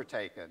clothes were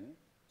taken,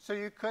 so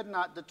you could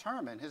not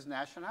determine his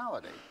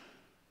nationality.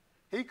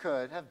 He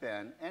could have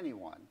been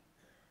anyone.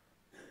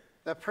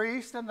 The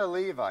priest and the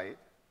Levite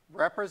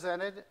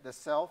represented the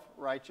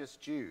self-righteous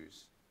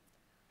Jews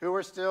who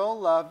were still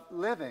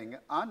living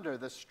under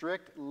the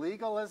strict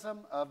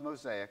legalism of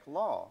Mosaic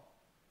law.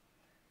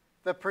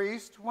 The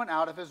priest went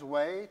out of his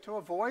way to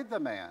avoid the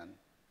man,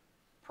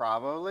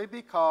 probably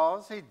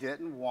because he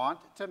didn't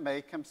want to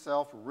make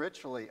himself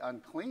ritually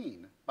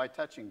unclean by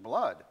touching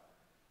blood.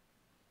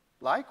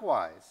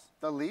 Likewise,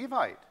 the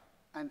Levite,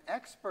 an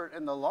expert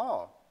in the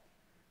law,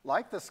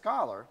 like the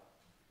scholar,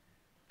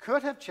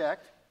 could have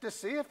checked to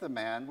see if the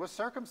man was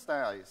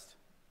circumcised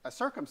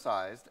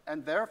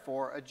and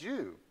therefore a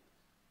Jew,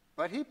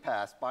 but he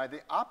passed by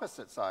the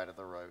opposite side of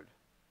the road.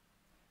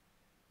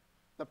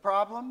 The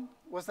problem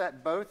was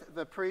that both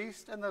the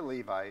priest and the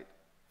Levite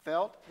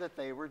felt that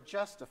they were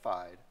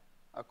justified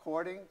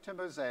according to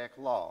Mosaic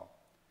law,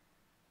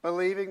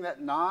 believing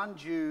that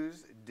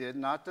non-Jews did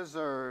not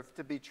deserve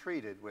to be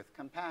treated with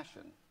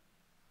compassion.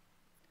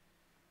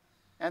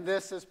 And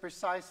this is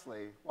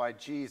precisely why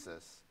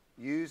Jesus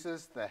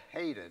uses the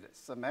hated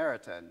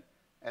Samaritan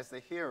as the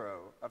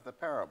hero of the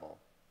parable.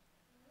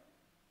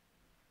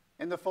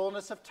 In the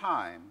fullness of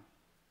time,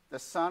 the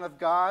Son of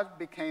God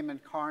became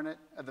incarnate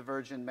of the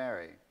Virgin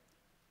Mary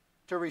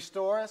to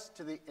restore us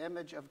to the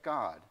image of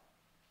God,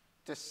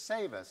 to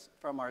save us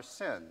from our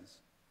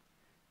sins,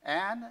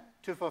 and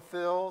to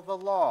fulfill the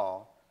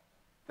law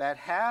that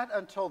had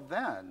until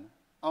then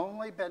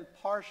only been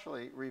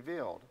partially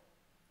revealed.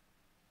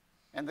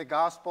 In the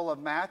Gospel of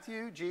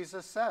Matthew,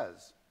 Jesus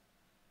says,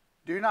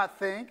 "Do not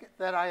think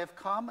that I have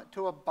come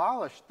to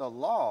abolish the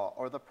law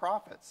or the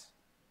prophets.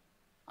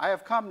 I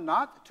have come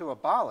not to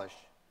abolish,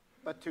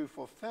 but to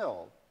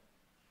fulfill."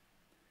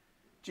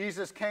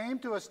 Jesus came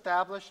to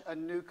establish a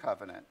new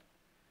covenant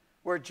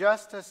where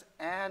justice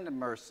and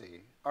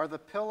mercy are the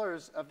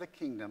pillars of the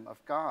kingdom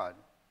of God.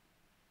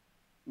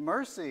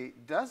 Mercy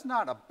does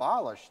not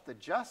abolish the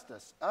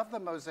justice of the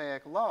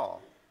Mosaic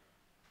law,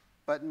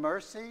 but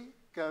mercy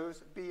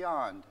goes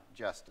beyond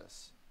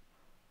justice.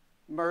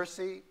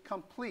 Mercy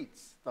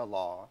completes the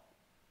law,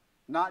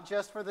 not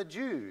just for the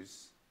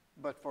Jews,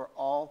 but for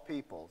all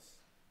peoples.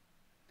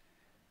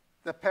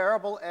 The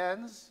parable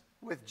ends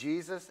with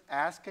Jesus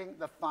asking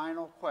the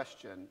final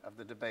question of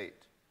the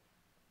debate.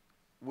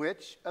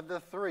 Which of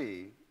the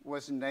three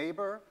was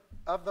neighbor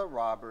of the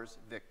robber's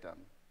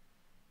victim?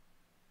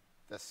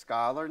 The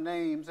scholar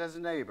names as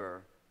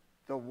neighbor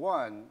the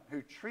one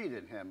who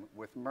treated him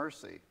with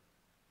mercy.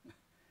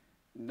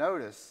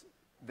 Notice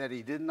that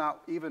he did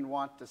not even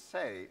want to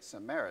say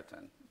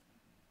Samaritan.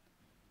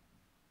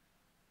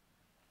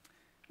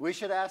 We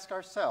should ask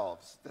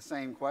ourselves the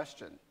same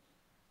question.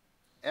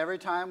 Every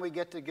time we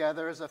get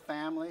together as a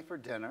family for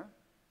dinner,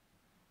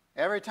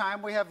 every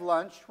time we have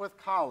lunch with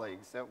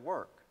colleagues at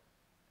work,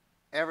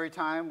 every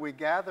time we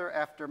gather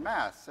after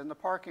Mass in the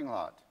parking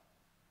lot,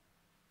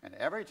 and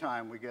every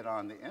time we get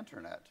on the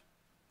internet.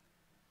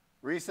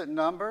 Recent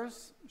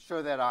numbers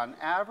show that on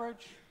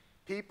average,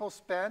 people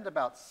spend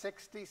about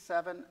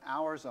 67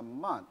 hours a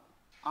month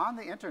on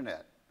the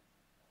internet.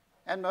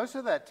 And most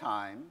of that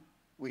time,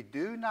 we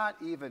do not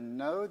even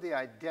know the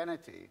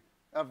identity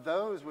of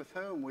those with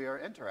whom we are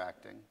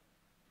interacting.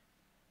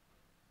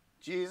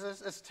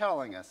 Jesus is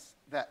telling us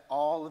that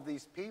all of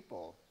these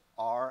people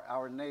are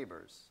our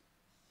neighbors.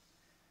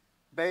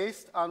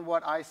 Based on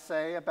what I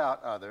say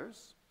about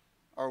others,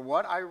 or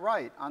what I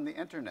write on the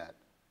internet,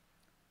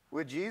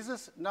 would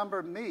Jesus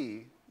number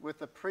me with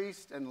the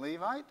priest and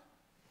Levite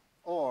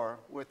or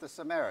with the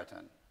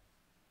Samaritan?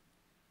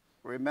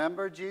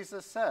 Remember,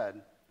 Jesus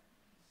said,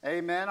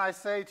 "Amen, I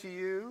say to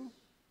you,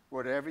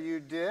 whatever you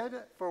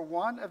did for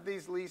one of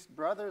these least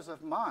brothers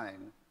of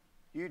mine,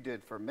 you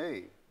did for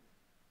me."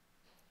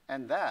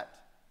 and that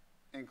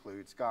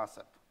includes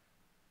gossip.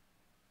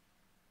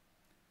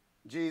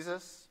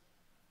 Jesus,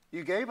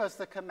 you gave us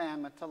the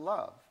commandment to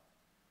love.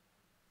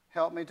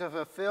 Help me to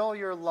fulfill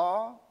your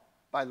law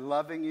by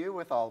loving you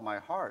with all my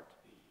heart,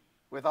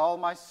 with all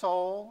my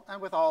soul,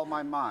 and with all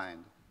my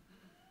mind,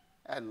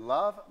 and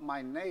love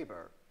my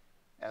neighbor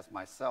as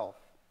myself.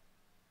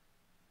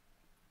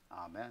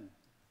 Amen.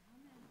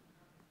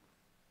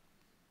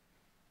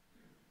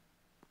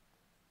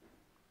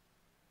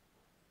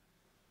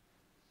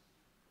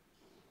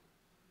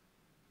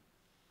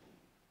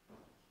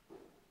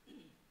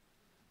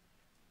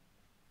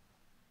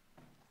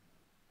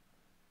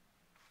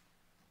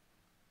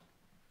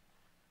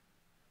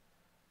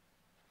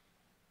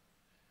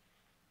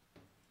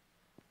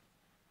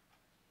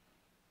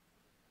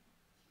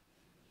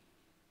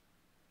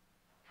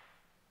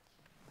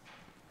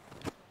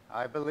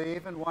 I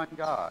believe in one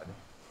God,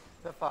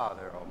 the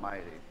Father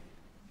Almighty,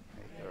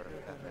 maker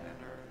of heaven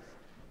and earth,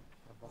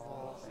 of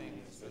all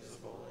things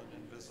visible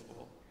and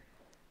invisible.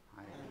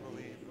 I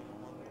believe in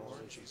one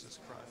Lord Jesus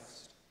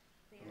Christ,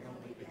 the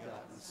only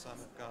begotten Son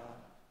of God,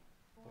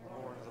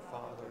 born of the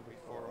Father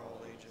before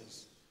all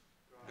ages,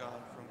 God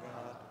from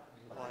God,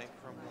 light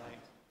from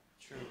light,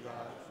 true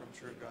God from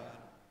true God,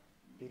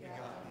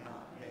 begotten,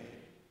 not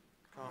made,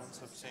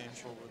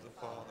 consubstantial with the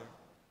Father.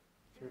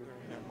 Through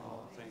him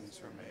all things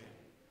were made.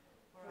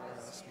 For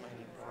us men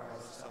and for our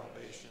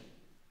salvation,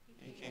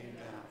 he came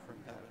down from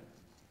heaven,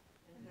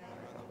 and by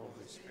the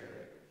Holy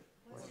Spirit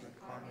was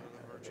incarnate of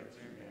the Virgin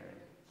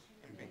Mary,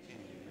 and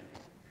became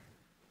man.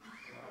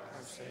 For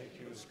our sake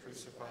he was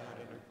crucified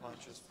under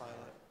Pontius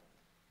Pilate.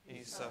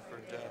 He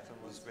suffered death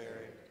and was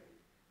buried,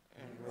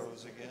 and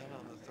rose again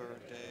on the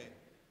third day,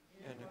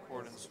 in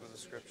accordance with the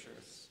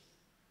Scriptures.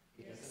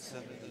 He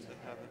ascended into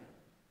heaven,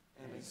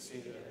 and is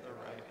seated at the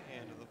right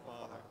hand of the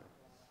Father.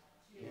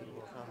 He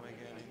will come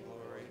again in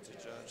glory to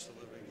judge the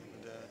living and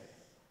the dead,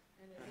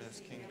 and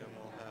his kingdom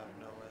will have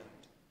no end.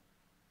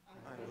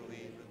 I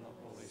believe in the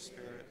Holy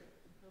Spirit,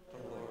 the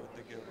Lord,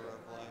 the giver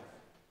of life,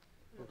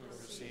 who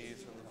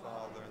proceeds from the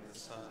Father and the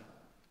Son,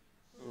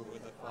 who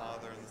with the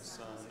Father and the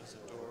Son is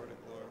adored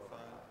and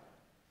glorified,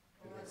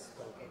 who has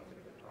spoken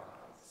through the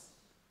prophets.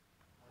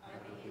 I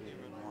believe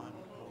in one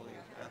holy,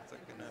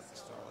 Catholic, and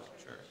Apostolic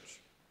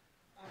Church.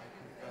 I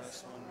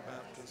confess one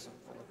baptism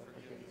for the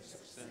forgiveness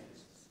of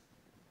sins,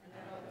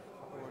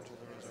 forward to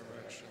the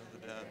resurrection of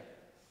the dead,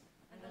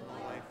 and the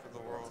life of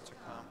the world to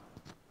come.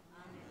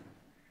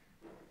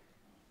 Amen.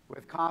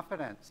 With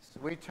confidence,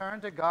 we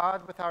turn to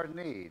God with our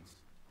needs,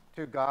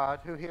 to God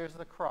who hears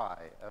the cry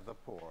of the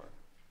poor.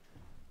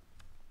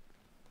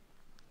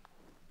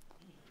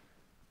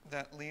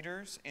 That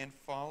leaders and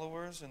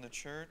followers in the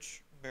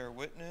church bear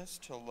witness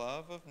to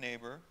love of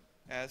neighbor,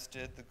 as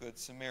did the Good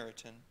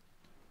Samaritan.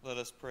 Let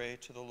us pray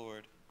to the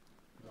Lord.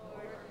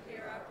 Lord,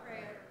 hear our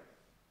prayer.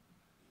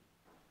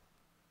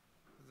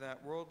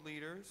 That world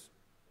leaders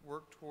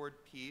work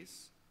toward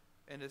peace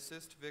and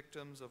assist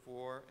victims of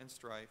war and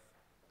strife.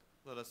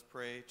 Let us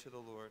pray to the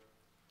Lord.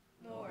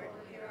 Lord,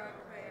 hear our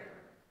prayer.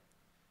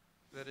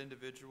 That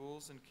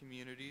individuals and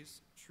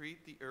communities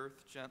treat the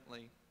earth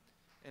gently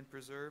and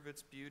preserve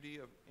its beauty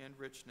and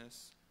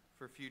richness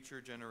for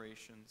future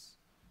generations.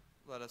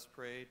 Let us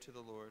pray to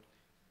the Lord.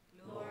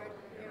 Lord,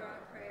 hear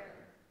our prayer.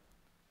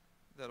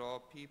 That all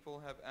people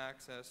have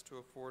access to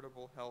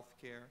affordable health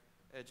care,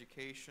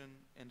 education,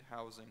 and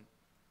housing.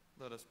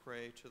 Let us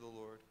pray to the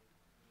Lord.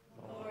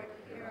 Lord,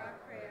 hear our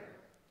prayer.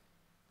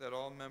 That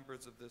all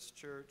members of this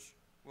church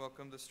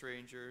welcome the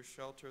stranger,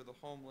 shelter the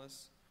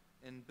homeless,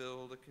 and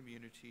build a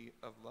community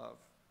of love.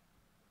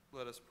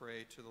 Let us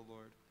pray to the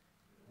Lord.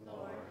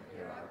 Lord,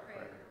 hear our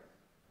prayer.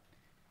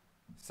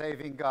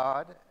 Saving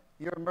God,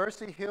 your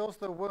mercy heals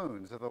the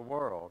wounds of the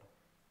world.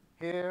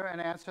 Hear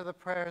and answer the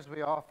prayers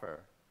we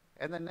offer.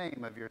 In the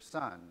name of your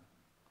Son,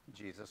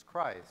 Jesus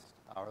Christ,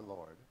 our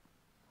Lord.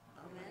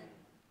 Amen.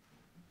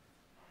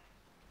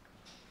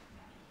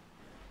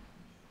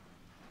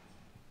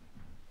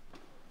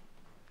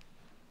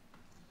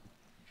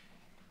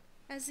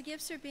 As the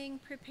gifts are being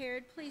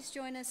prepared, please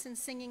join us in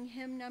singing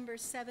hymn number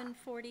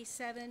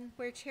 747,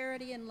 Where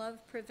Charity and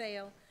Love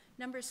Prevail.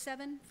 Number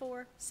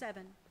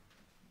 747.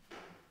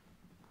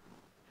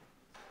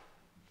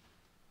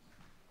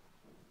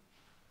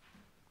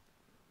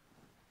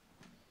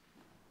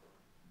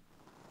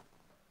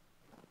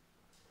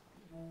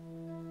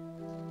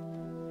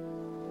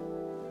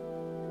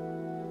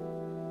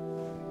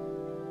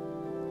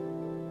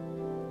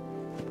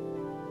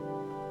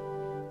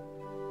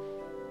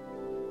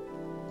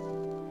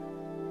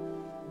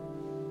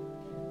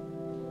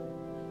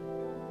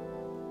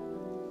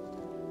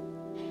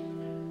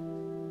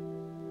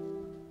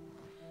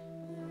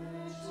 Where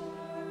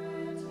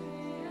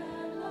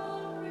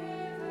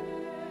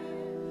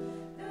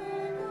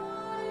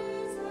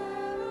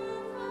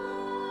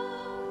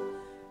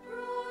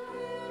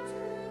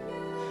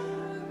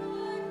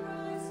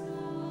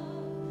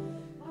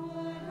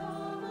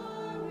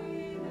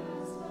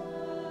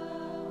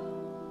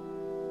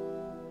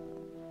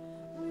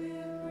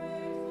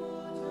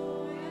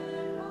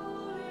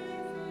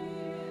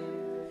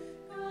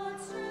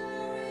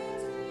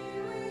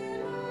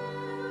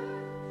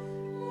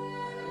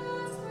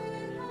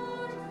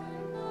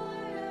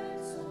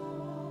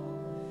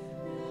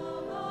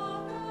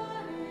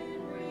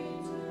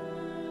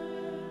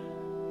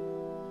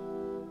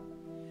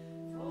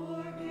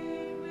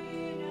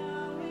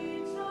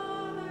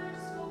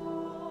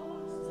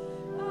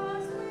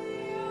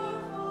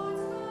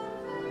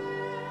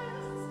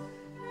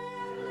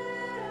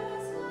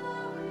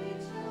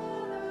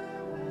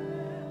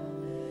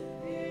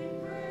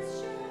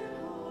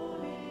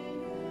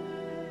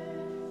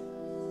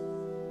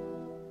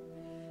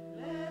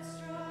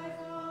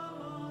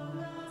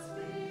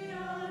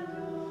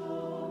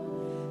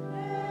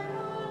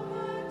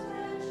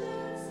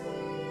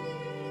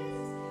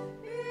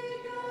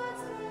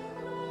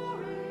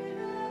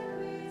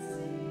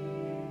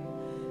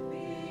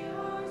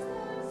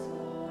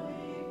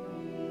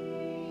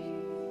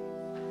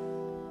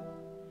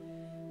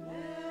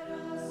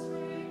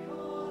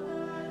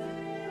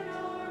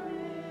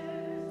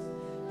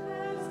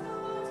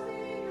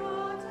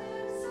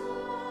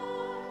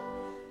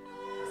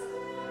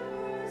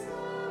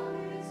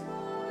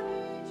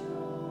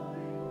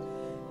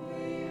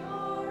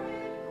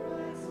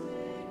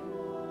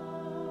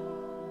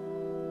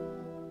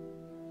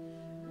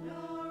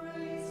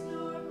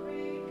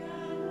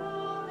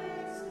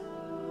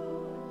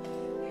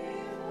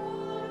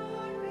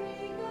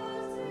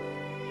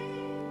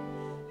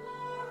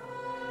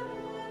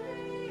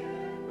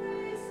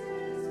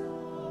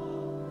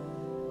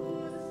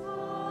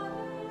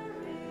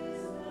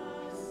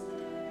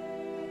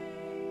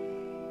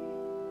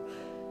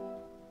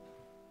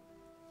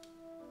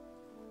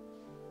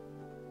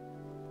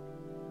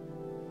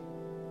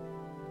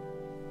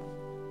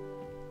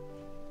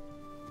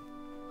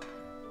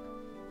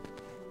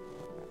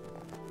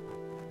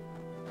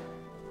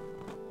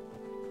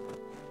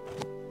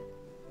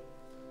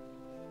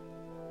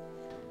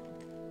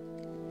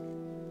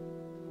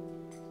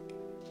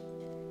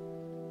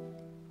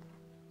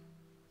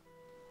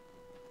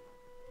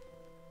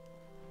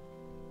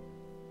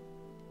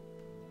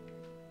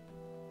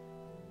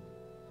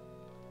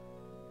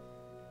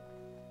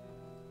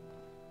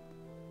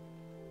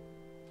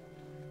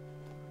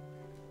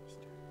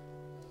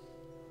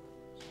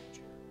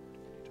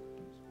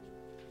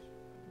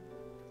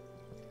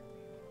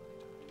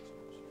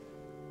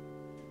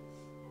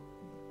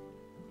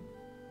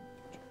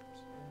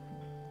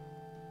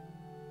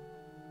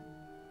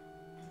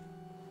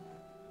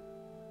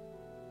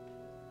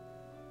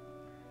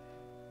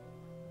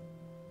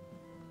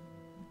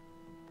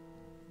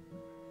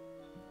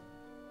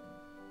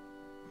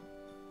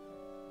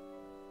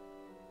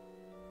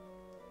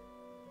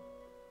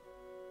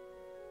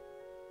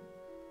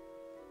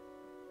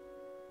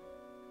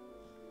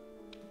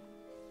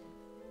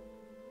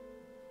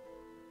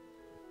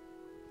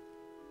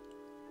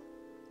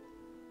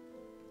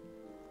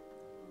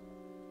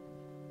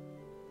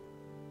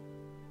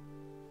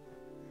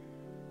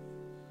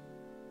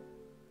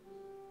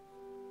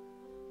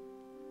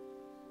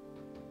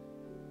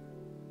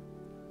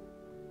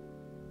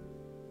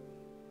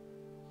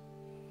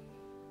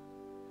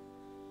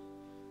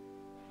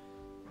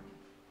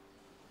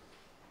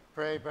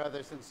Pray,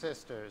 brothers and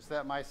sisters,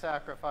 that my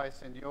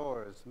sacrifice and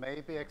yours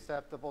may be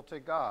acceptable to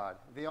God,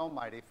 the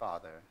Almighty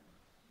Father.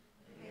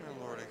 May our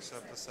Lord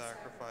accept the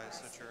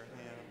sacrifice at your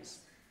hands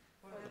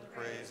for the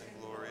praise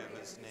and glory of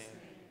his name,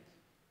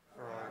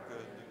 for our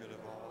good and the good of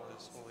all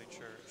his holy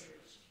church.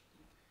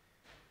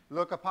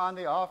 Look upon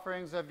the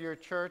offerings of your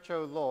church,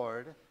 O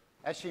Lord,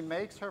 as she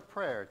makes her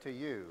prayer to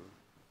you,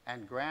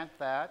 and grant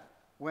that,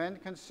 when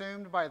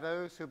consumed by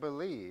those who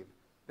believe,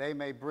 they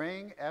may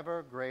bring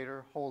ever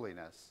greater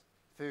holiness.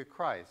 Through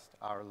Christ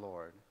our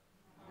Lord.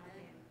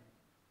 Amen.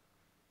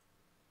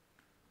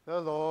 The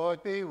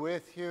Lord be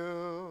with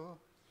you.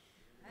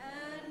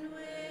 And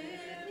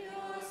with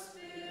your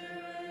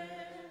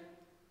spirit.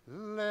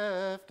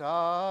 Lift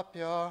up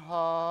your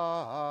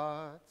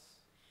hearts.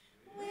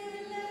 We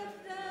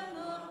lift them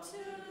up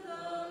to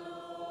the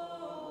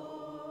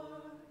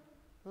Lord.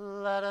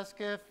 Let us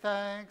give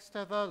thanks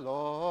to the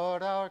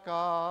Lord our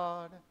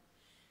God.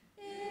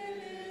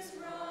 It is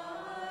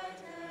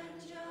right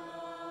and just.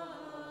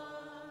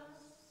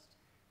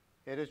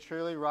 It is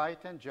truly right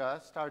and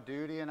just, our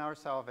duty and our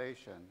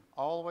salvation,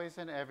 always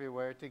and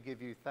everywhere to give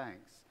you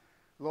thanks,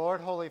 Lord,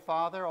 Holy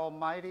Father,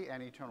 Almighty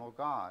and eternal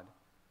God.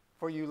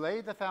 For you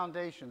laid the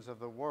foundations of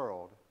the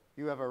world.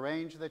 You have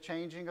arranged the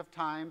changing of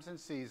times and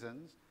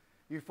seasons.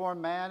 You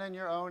formed man in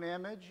your own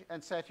image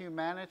and set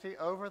humanity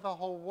over the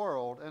whole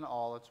world in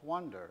all its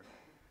wonder,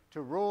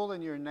 to rule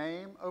in your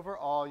name over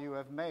all you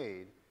have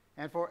made,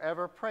 and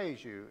forever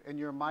praise you in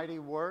your mighty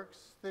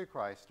works through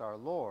Christ our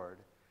Lord.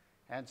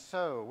 And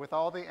so, with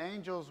all the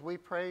angels we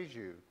praise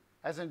you,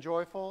 as in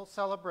joyful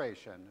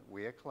celebration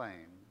we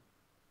acclaim.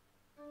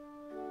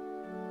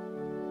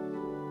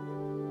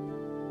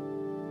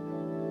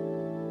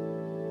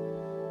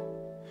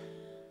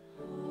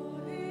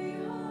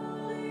 Holy,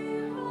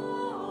 holy,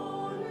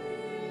 holy,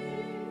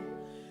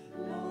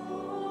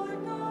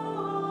 Lord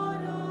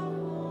God of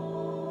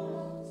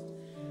hosts,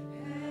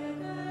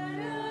 heaven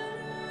and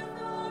earth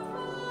are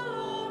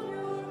full of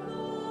your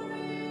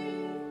glory.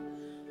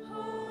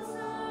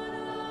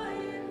 Hosanna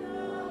in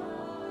the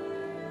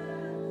highest.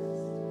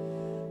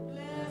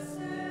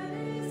 Blessed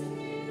is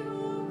he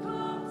who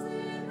comes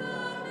in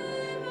the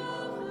name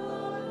of the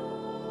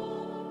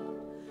Lord.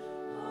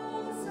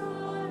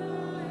 Hosanna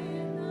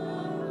in the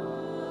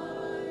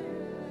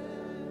highest.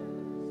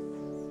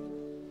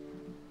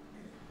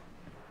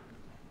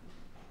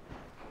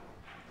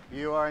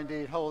 You are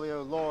indeed holy,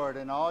 O Lord,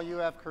 and all you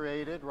have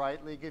created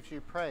rightly gives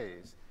you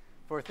praise.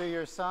 For through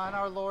your Son,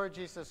 our Lord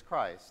Jesus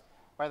Christ,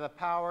 by the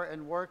power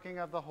and working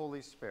of the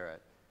Holy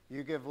Spirit,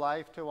 you give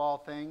life to all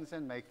things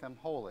and make them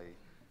holy.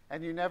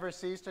 And you never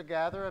cease to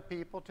gather a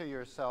people to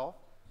yourself,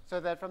 so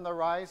that from the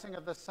rising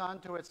of the sun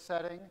to its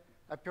setting,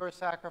 a pure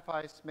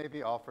sacrifice may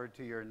be offered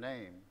to your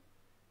name.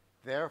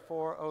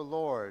 Therefore, O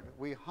Lord,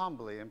 we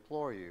humbly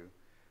implore you,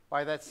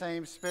 by that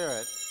same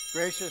Spirit,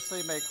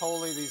 graciously make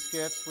holy these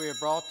gifts we have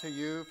brought to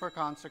you for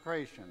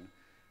consecration,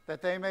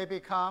 that they may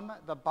become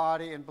the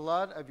body and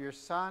blood of your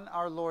Son,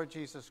 our Lord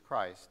Jesus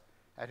Christ,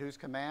 at whose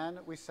command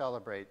we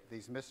celebrate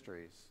these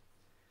mysteries.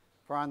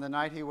 For on the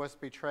night he was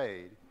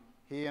betrayed,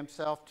 he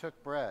himself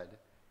took bread,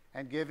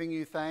 and giving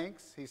you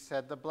thanks, he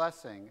said the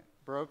blessing,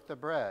 broke the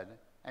bread,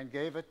 and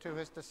gave it to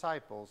his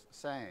disciples,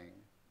 saying,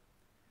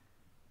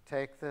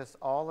 "Take this,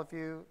 all of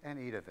you, and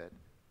eat of it,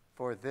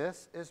 for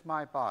this is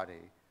my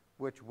body,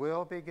 which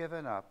will be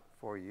given up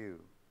for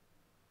you."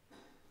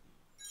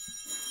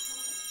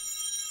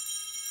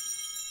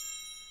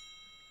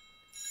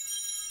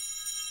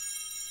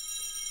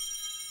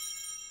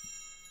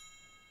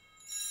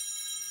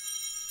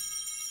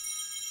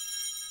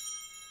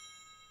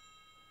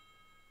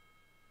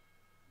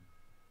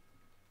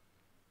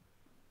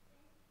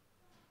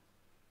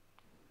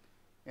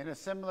 In a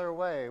similar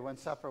way, when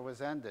supper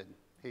was ended,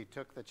 he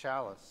took the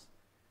chalice,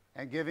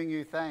 and giving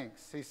you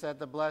thanks, he said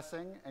the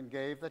blessing and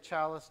gave the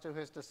chalice to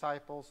his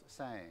disciples,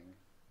 saying,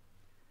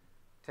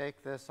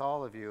 "Take this,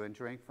 all of you, and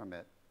drink from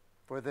it,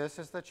 for this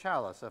is the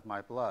chalice of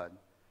my blood,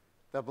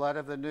 the blood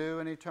of the new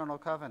and eternal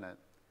covenant,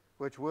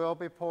 which will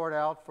be poured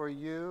out for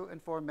you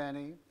and for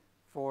many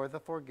for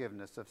the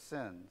forgiveness of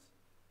sins.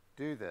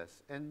 Do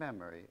this in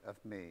memory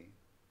of me."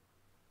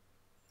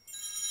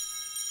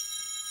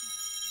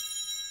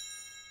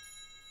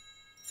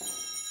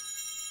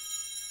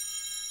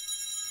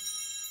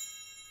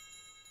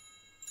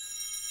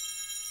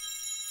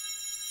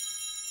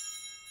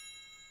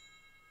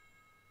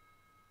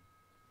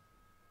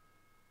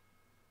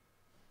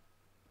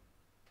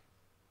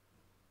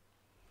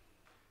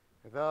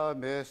 The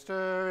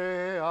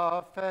mystery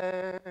of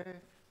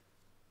faith.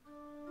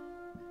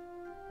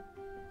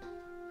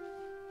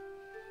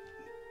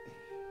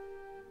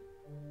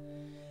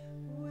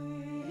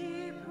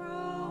 We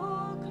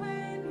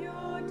proclaim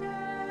your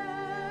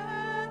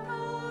death, O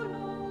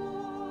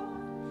Lord,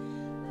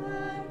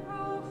 and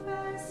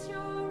profess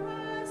your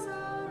resurrection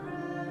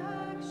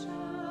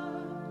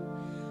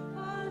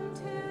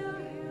until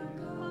you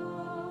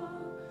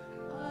come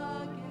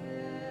again.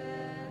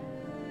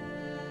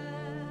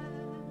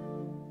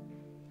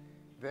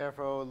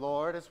 Therefore, O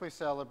Lord, as we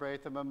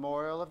celebrate the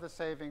memorial of the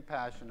saving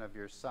passion of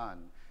your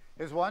Son,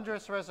 his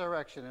wondrous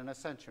resurrection and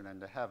ascension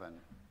into heaven.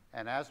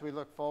 And as we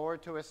look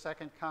forward to his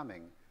second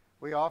coming,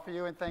 we offer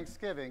you in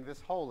thanksgiving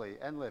this holy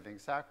and living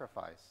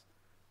sacrifice.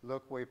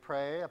 Look, we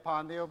pray,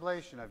 upon the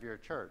oblation of your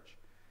church,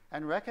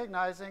 and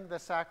recognizing the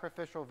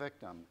sacrificial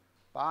victim,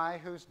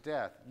 by whose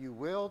death you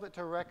willed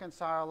to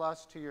reconcile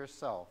us to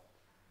yourself,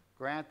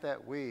 grant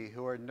that we,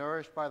 who are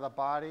nourished by the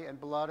body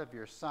and blood of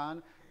your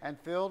Son and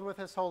filled with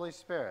his Holy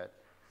Spirit,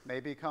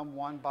 may become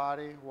one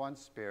body, one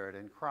spirit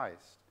in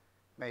Christ.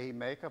 May he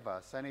make of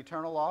us an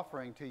eternal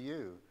offering to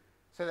you,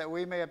 so that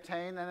we may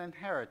obtain an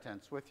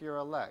inheritance with your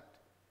elect,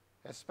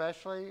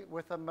 especially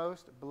with the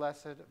most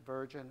blessed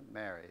Virgin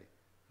Mary,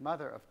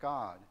 Mother of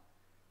God,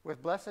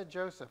 with blessed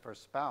Joseph, her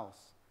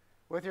spouse,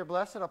 with your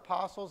blessed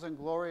apostles and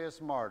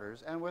glorious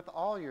martyrs, and with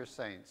all your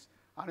saints,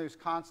 on whose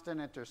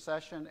constant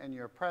intercession in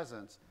your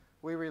presence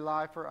we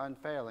rely for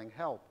unfailing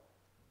help.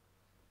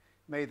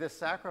 May this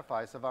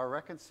sacrifice of our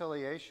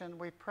reconciliation,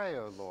 we pray,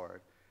 O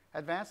Lord,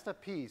 advance the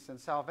peace and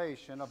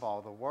salvation of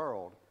all the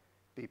world.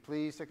 Be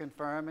pleased to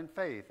confirm in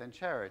faith and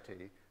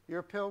charity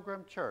your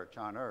pilgrim church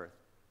on earth,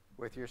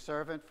 with your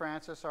servant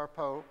Francis our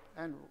Pope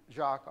and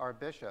Jacques our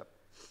Bishop,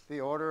 the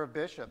order of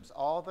bishops,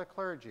 all the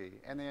clergy,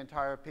 and the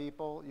entire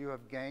people you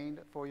have gained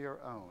for your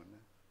own.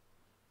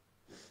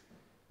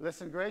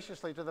 Listen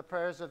graciously to the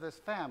prayers of this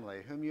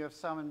family whom you have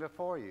summoned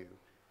before you.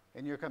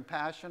 In your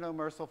compassion, O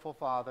merciful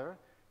Father,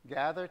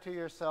 gather to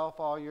yourself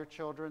all your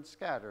children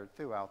scattered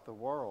throughout the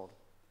world.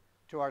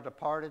 To our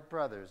departed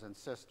brothers and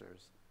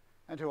sisters,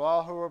 and to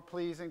all who are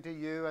pleasing to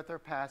you at their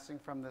passing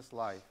from this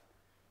life,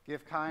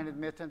 give kind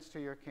admittance to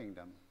your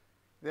kingdom.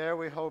 There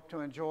we hope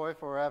to enjoy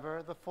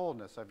forever the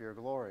fullness of your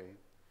glory.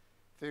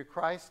 Through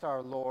Christ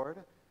our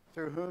Lord,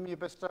 through whom you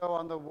bestow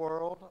on the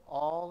world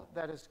all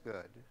that is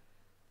good.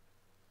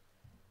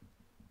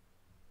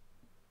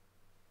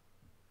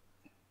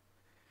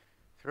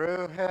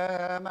 Through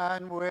him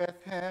and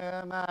with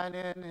him and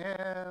in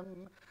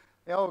him,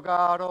 O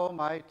God,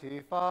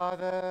 Almighty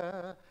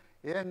Father,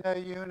 in the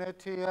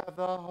unity of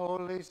the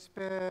Holy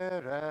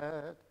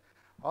Spirit,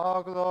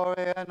 all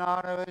glory and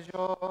honor is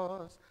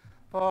yours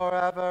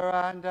forever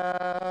and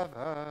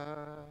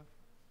ever.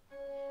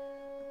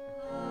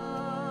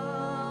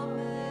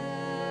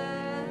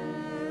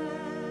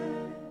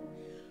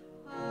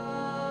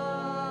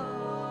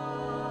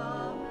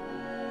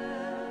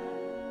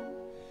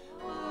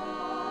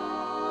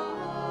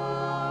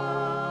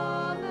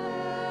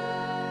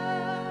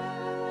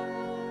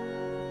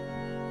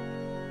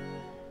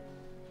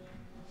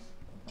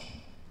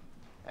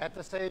 At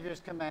the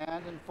Savior's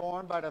command,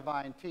 informed by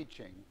divine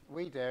teaching,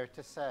 we dare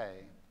to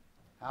say,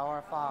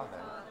 Our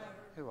Father,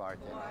 who art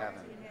in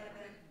heaven,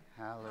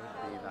 hallowed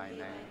be thy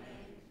name.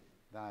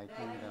 Thy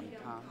kingdom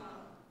come,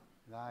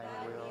 thy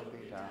will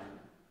be done,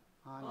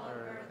 on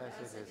earth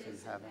as it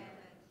is in heaven.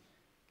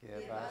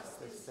 Give us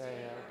this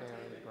day our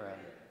daily bread,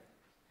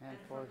 and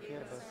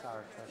forgive us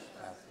our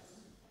trespasses,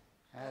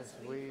 as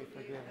we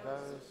forgive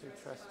those who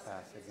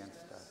trespass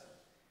against us.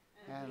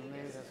 And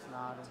lead us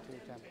not into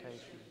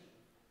temptation,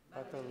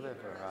 but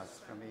deliver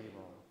us from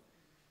evil.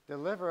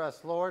 Deliver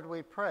us, Lord,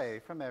 we pray,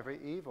 from every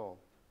evil.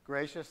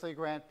 Graciously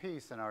grant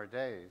peace in our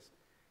days,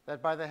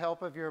 that by the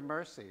help of your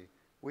mercy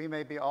we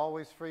may be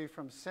always free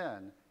from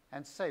sin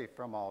and safe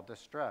from all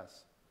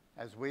distress,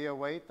 as we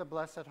await the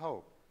blessed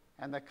hope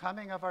and the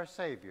coming of our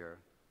Savior,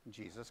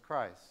 Jesus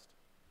Christ.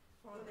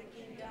 For the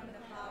kingdom,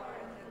 the power,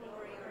 and the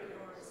glory are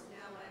yours,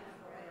 now and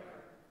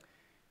forever.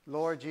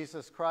 Lord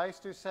Jesus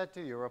Christ, who said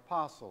to your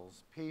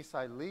apostles, Peace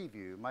I leave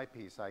you, my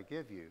peace I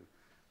give you,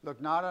 look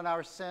not on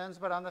our sins,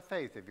 but on the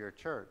faith of your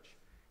church,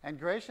 and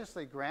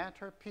graciously grant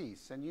her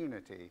peace and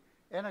unity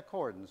in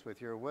accordance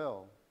with your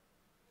will,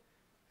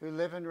 who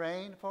live and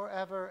reign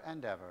forever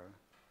and ever.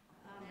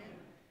 Amen.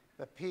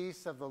 The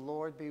peace of the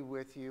Lord be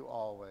with you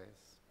always.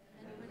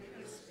 And with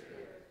your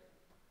spirit.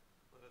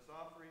 Let us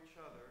offer each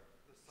other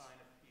the sign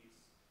of peace.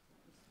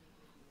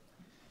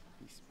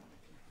 Peace be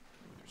with you.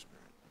 With your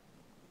spirit.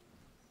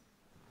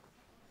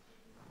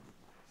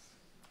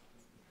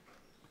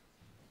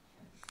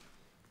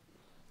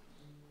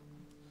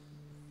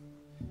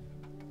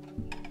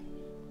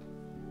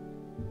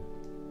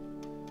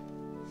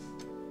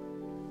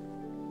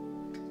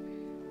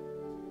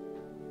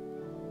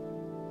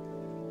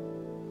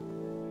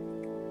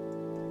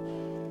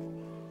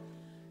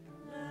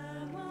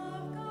 Lamb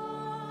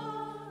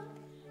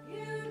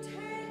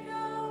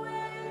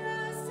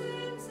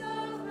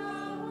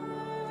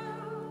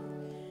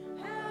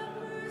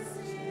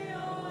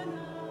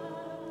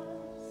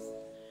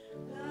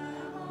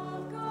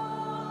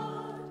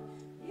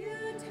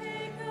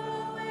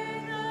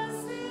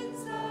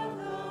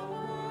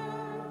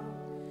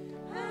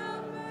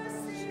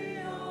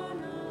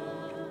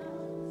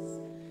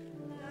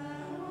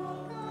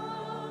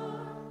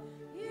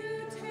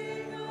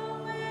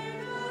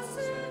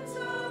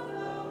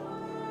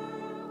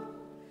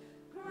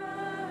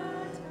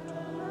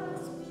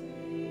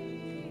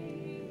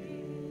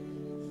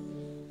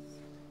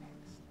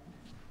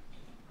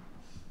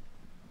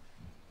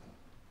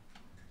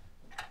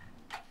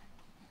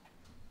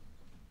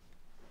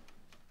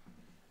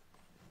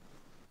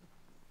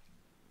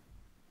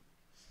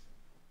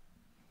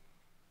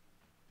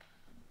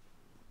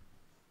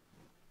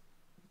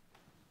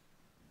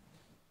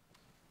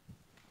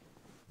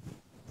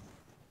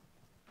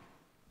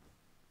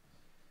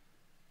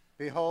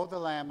Behold the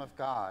Lamb of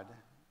God.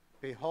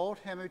 Behold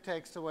him who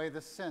takes away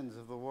the sins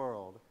of the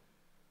world.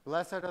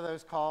 Blessed are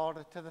those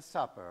called to the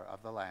supper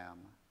of the Lamb.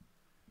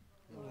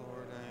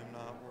 Lord, I am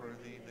not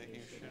worthy that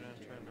you should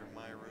enter under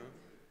my roof,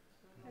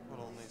 but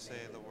only say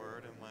the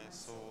word, and my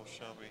soul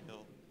shall be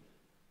healed.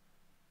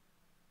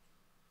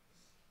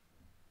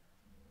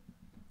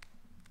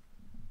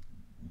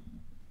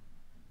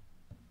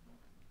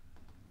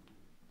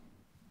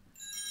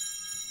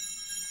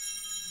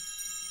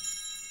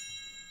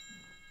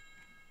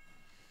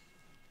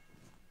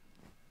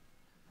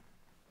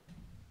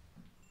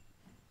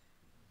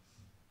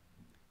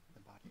 The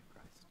body of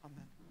Christ.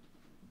 Amen.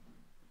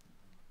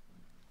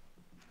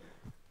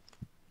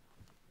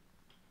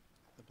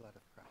 The blood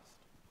of Christ.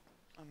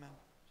 Amen.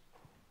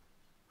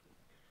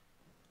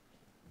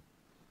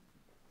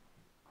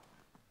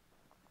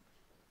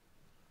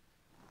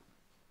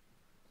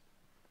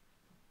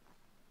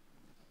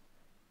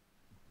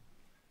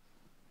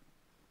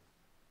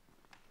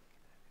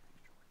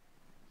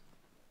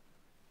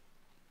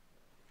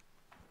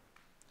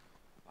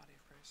 Body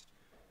of Christ.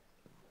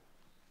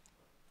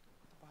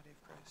 The body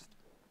of Christ.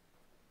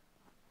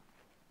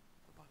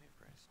 The body of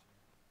Christ.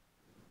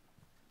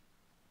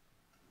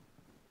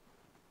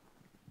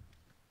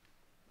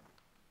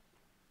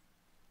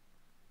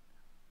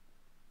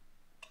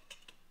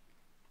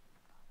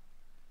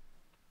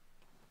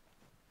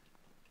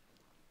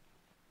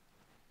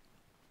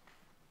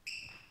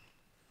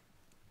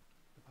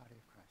 The body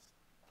of Christ.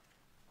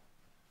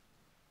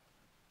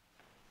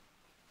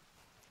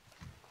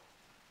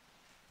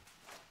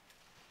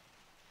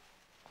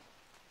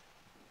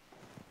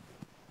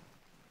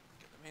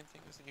 The main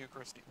thing is the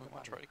Eucharist. We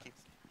want to try to keep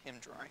him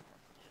dry.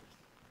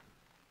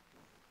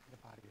 The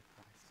body of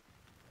Christ.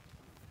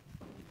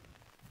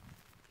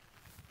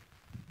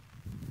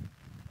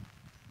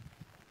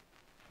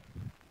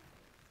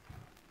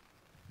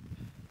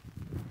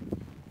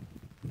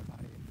 The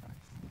body of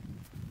Christ.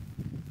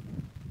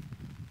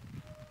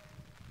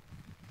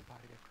 The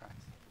body of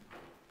Christ.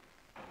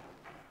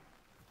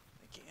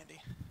 Thank you, Andy.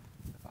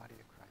 The body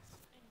of Christ.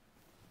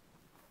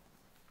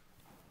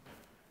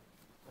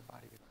 The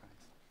body of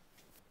Christ.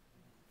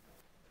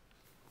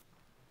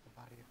 The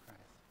body of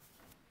Christ.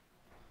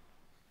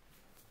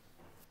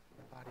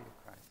 The body of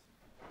Christ.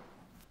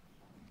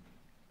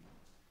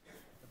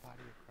 The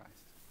body of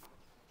Christ.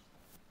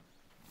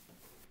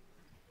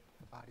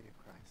 The body of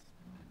Christ.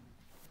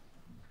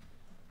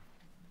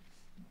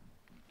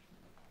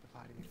 The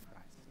body of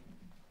Christ.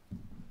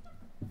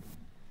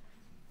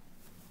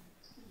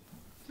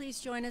 Please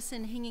join us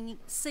in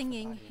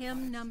singing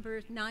hymn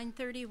number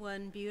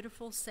 931,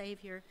 Beautiful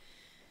Savior.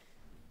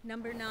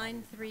 Number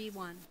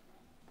 931.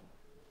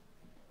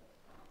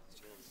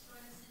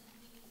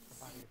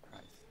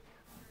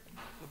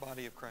 The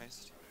body of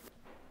Christ.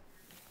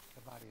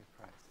 The body of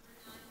Christ.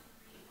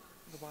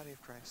 The body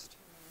of Christ.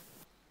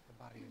 The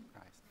body of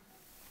Christ.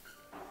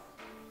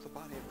 The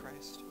body of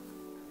Christ.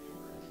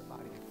 The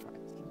body of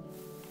Christ.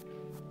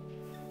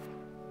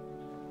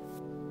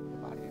 The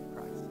body of Christ. The body of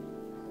Christ.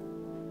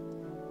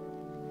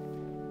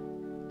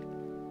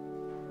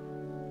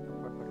 El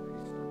cuerpo de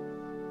Cristo.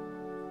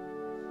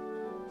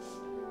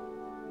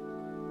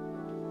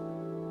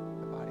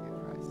 The body of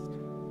Christ.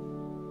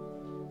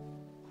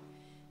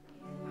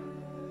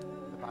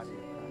 The body of Christ. The body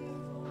of Christ.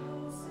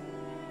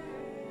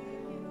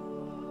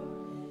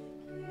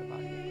 The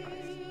body of Christ.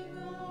 The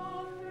body of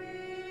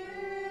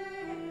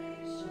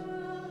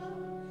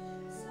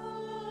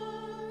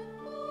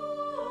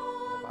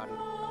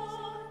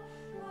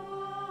Christ.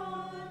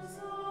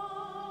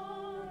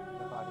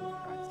 The body of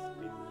Christ. The body of Christ.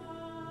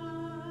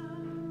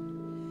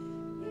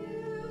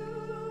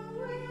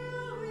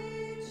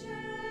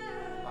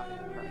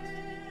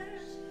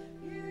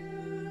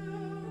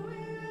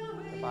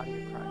 The body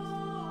of Christ.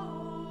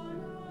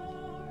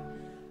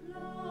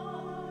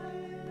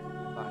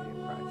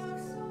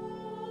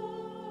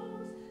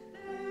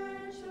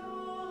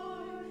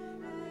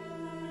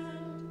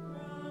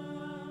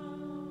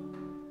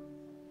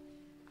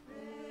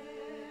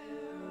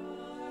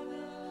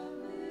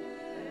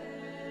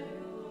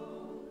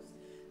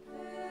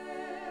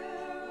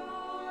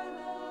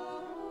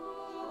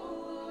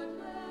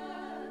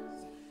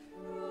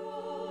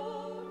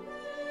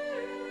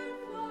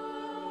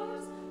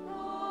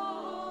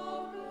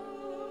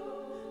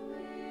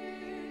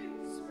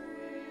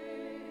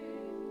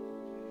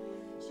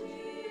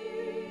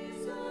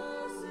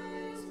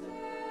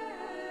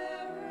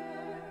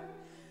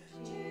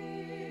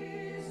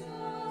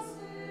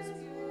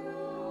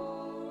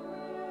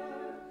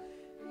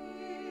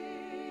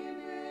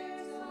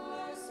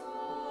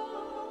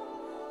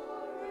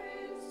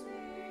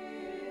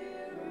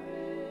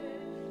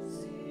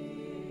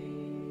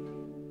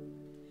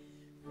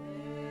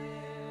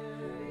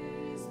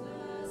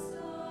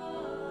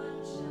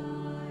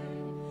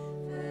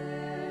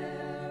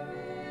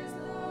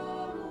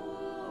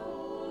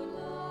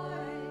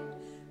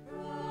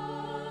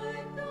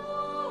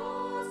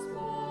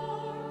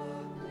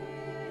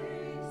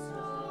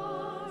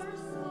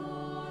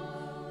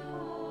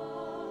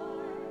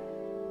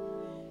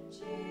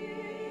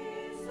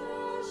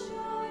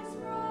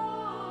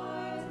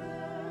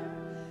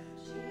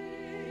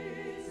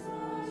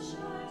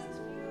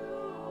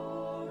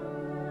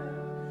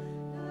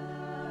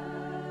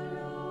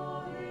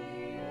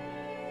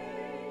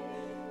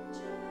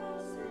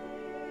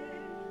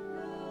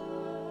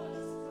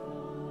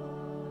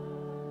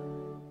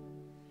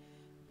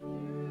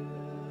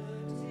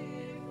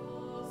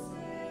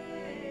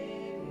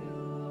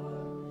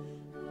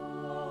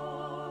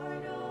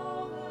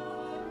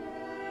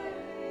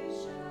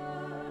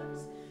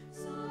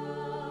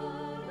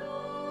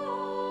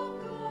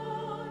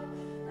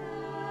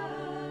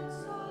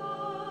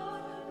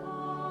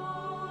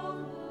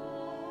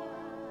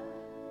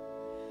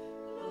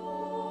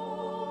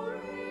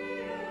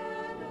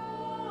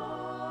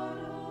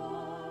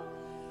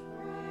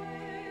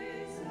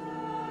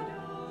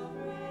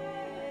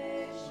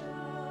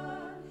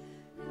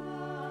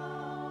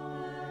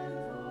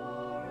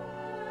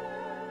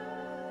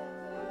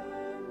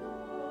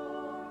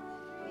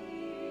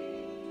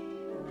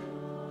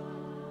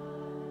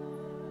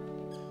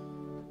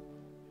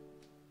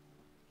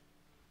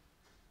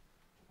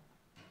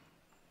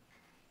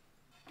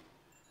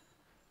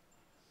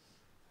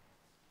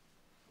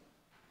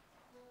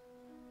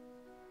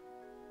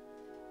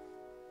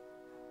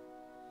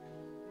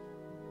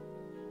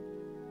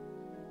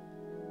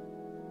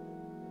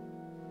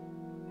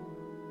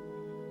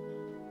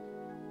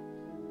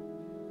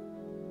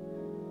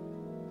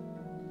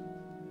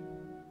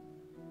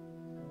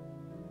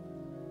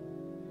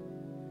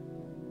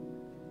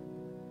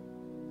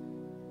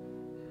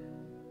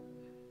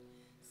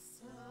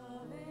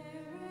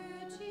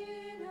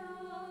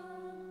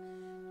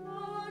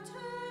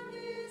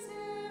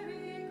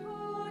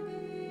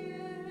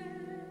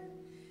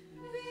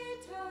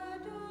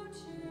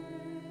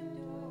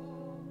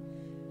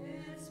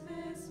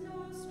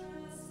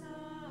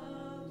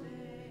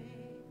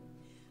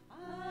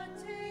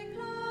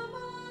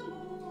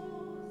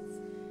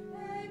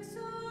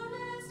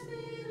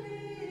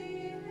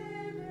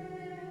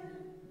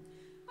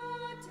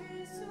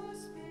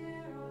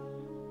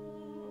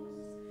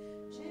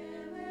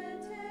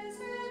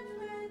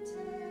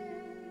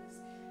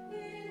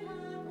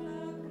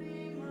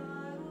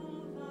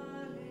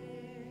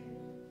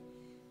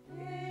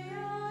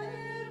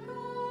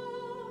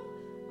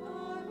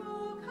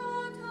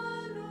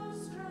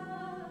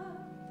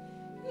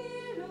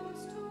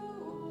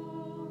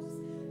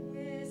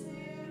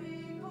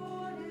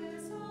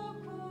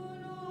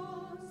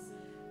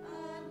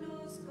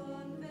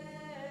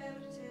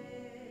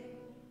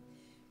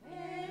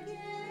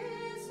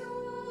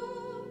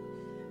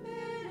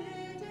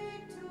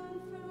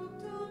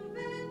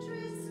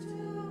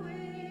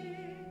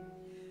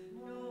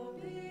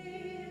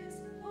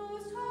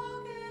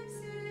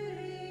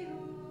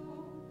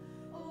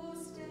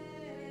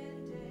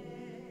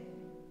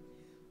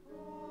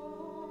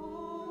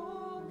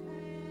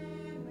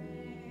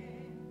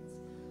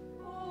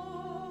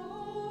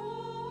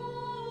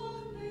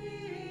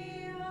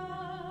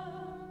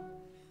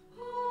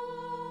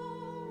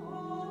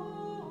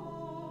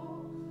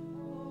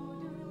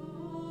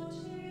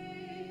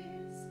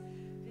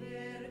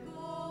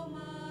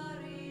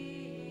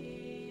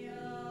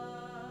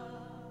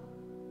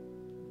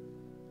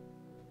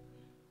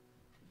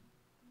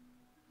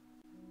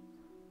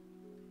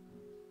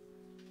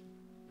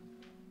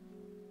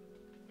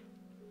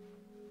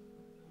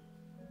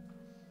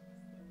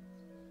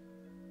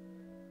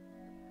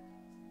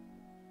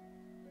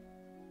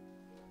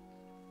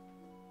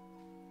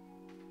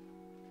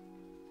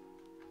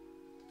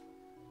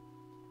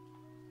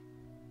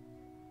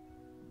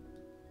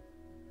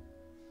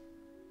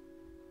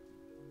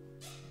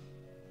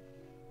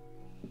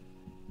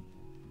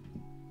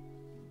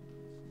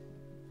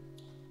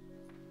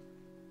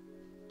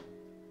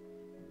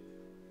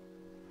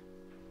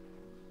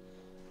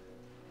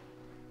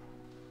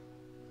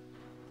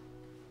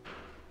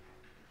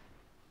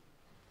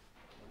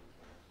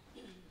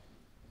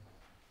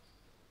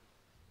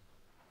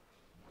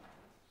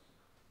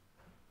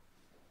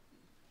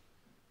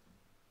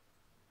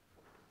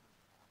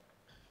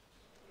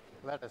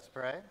 Let us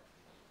pray.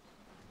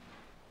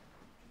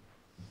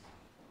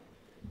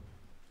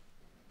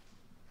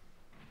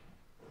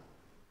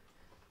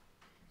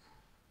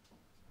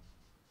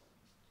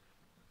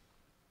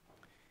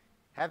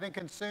 Having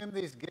consumed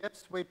these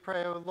gifts, we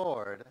pray, O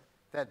Lord,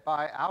 that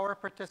by our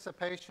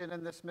participation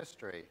in this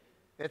mystery,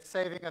 its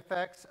saving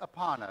effects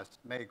upon us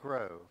may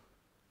grow.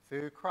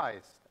 Through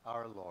Christ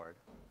our Lord.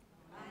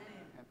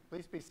 Amen. And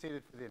please be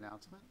seated for the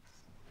announcements.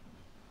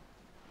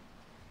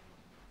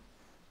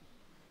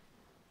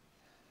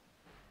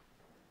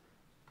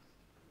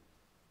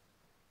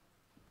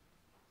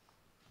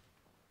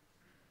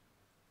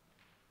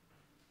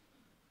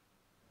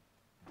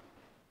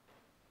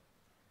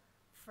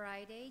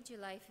 Friday,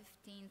 July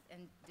 15th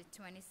and the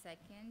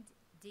 22nd,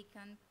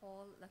 Deacon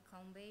Paul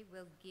Lacombe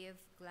will give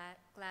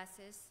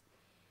classes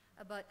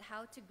about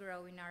how to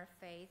grow in our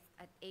faith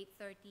at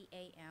 8:30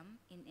 a.m.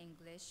 in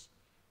English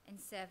and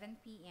 7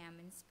 p.m.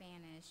 in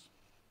Spanish.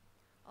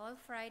 All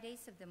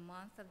Fridays of the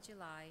month of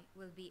July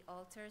will be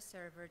altar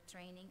server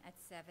training at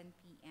 7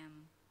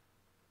 p.m.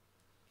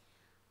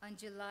 On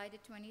July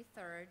the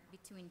 23rd,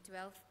 between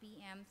 12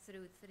 p.m.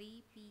 through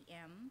 3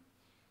 p.m.,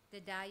 the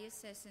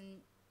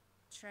Diocesan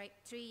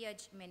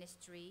Triage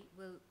Ministry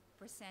will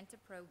present a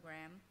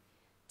program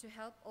to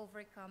help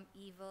overcome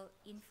evil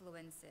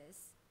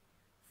influences.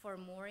 For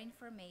more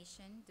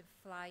information, the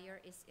flyer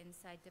is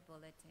inside the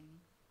bulletin.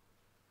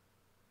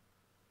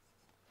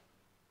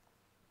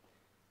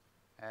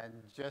 And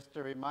just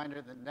a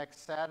reminder that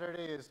next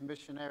Saturday is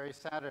Missionary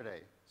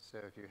Saturday. So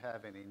if you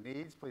have any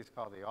needs, please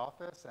call the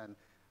office, and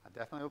I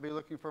definitely will be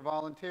looking for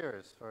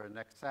volunteers for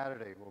next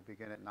Saturday. We'll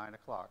begin at 9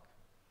 o'clock.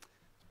 So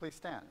please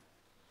stand.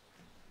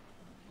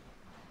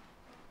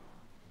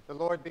 The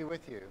Lord be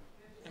with you.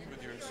 And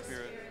with your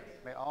spirit.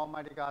 May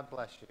Almighty God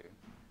bless you,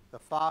 the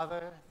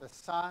Father, the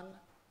Son,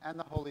 and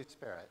the Holy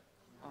Spirit.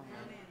 Amen.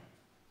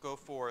 Go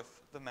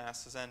forth. The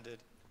Mass is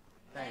ended.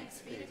 Thanks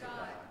be to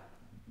God.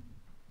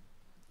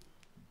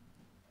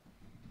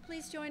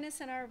 Please join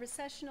us in our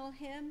recessional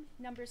hymn,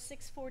 number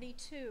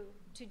 642,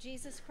 To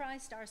Jesus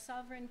Christ, our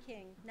Sovereign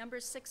King, number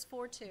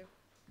 642.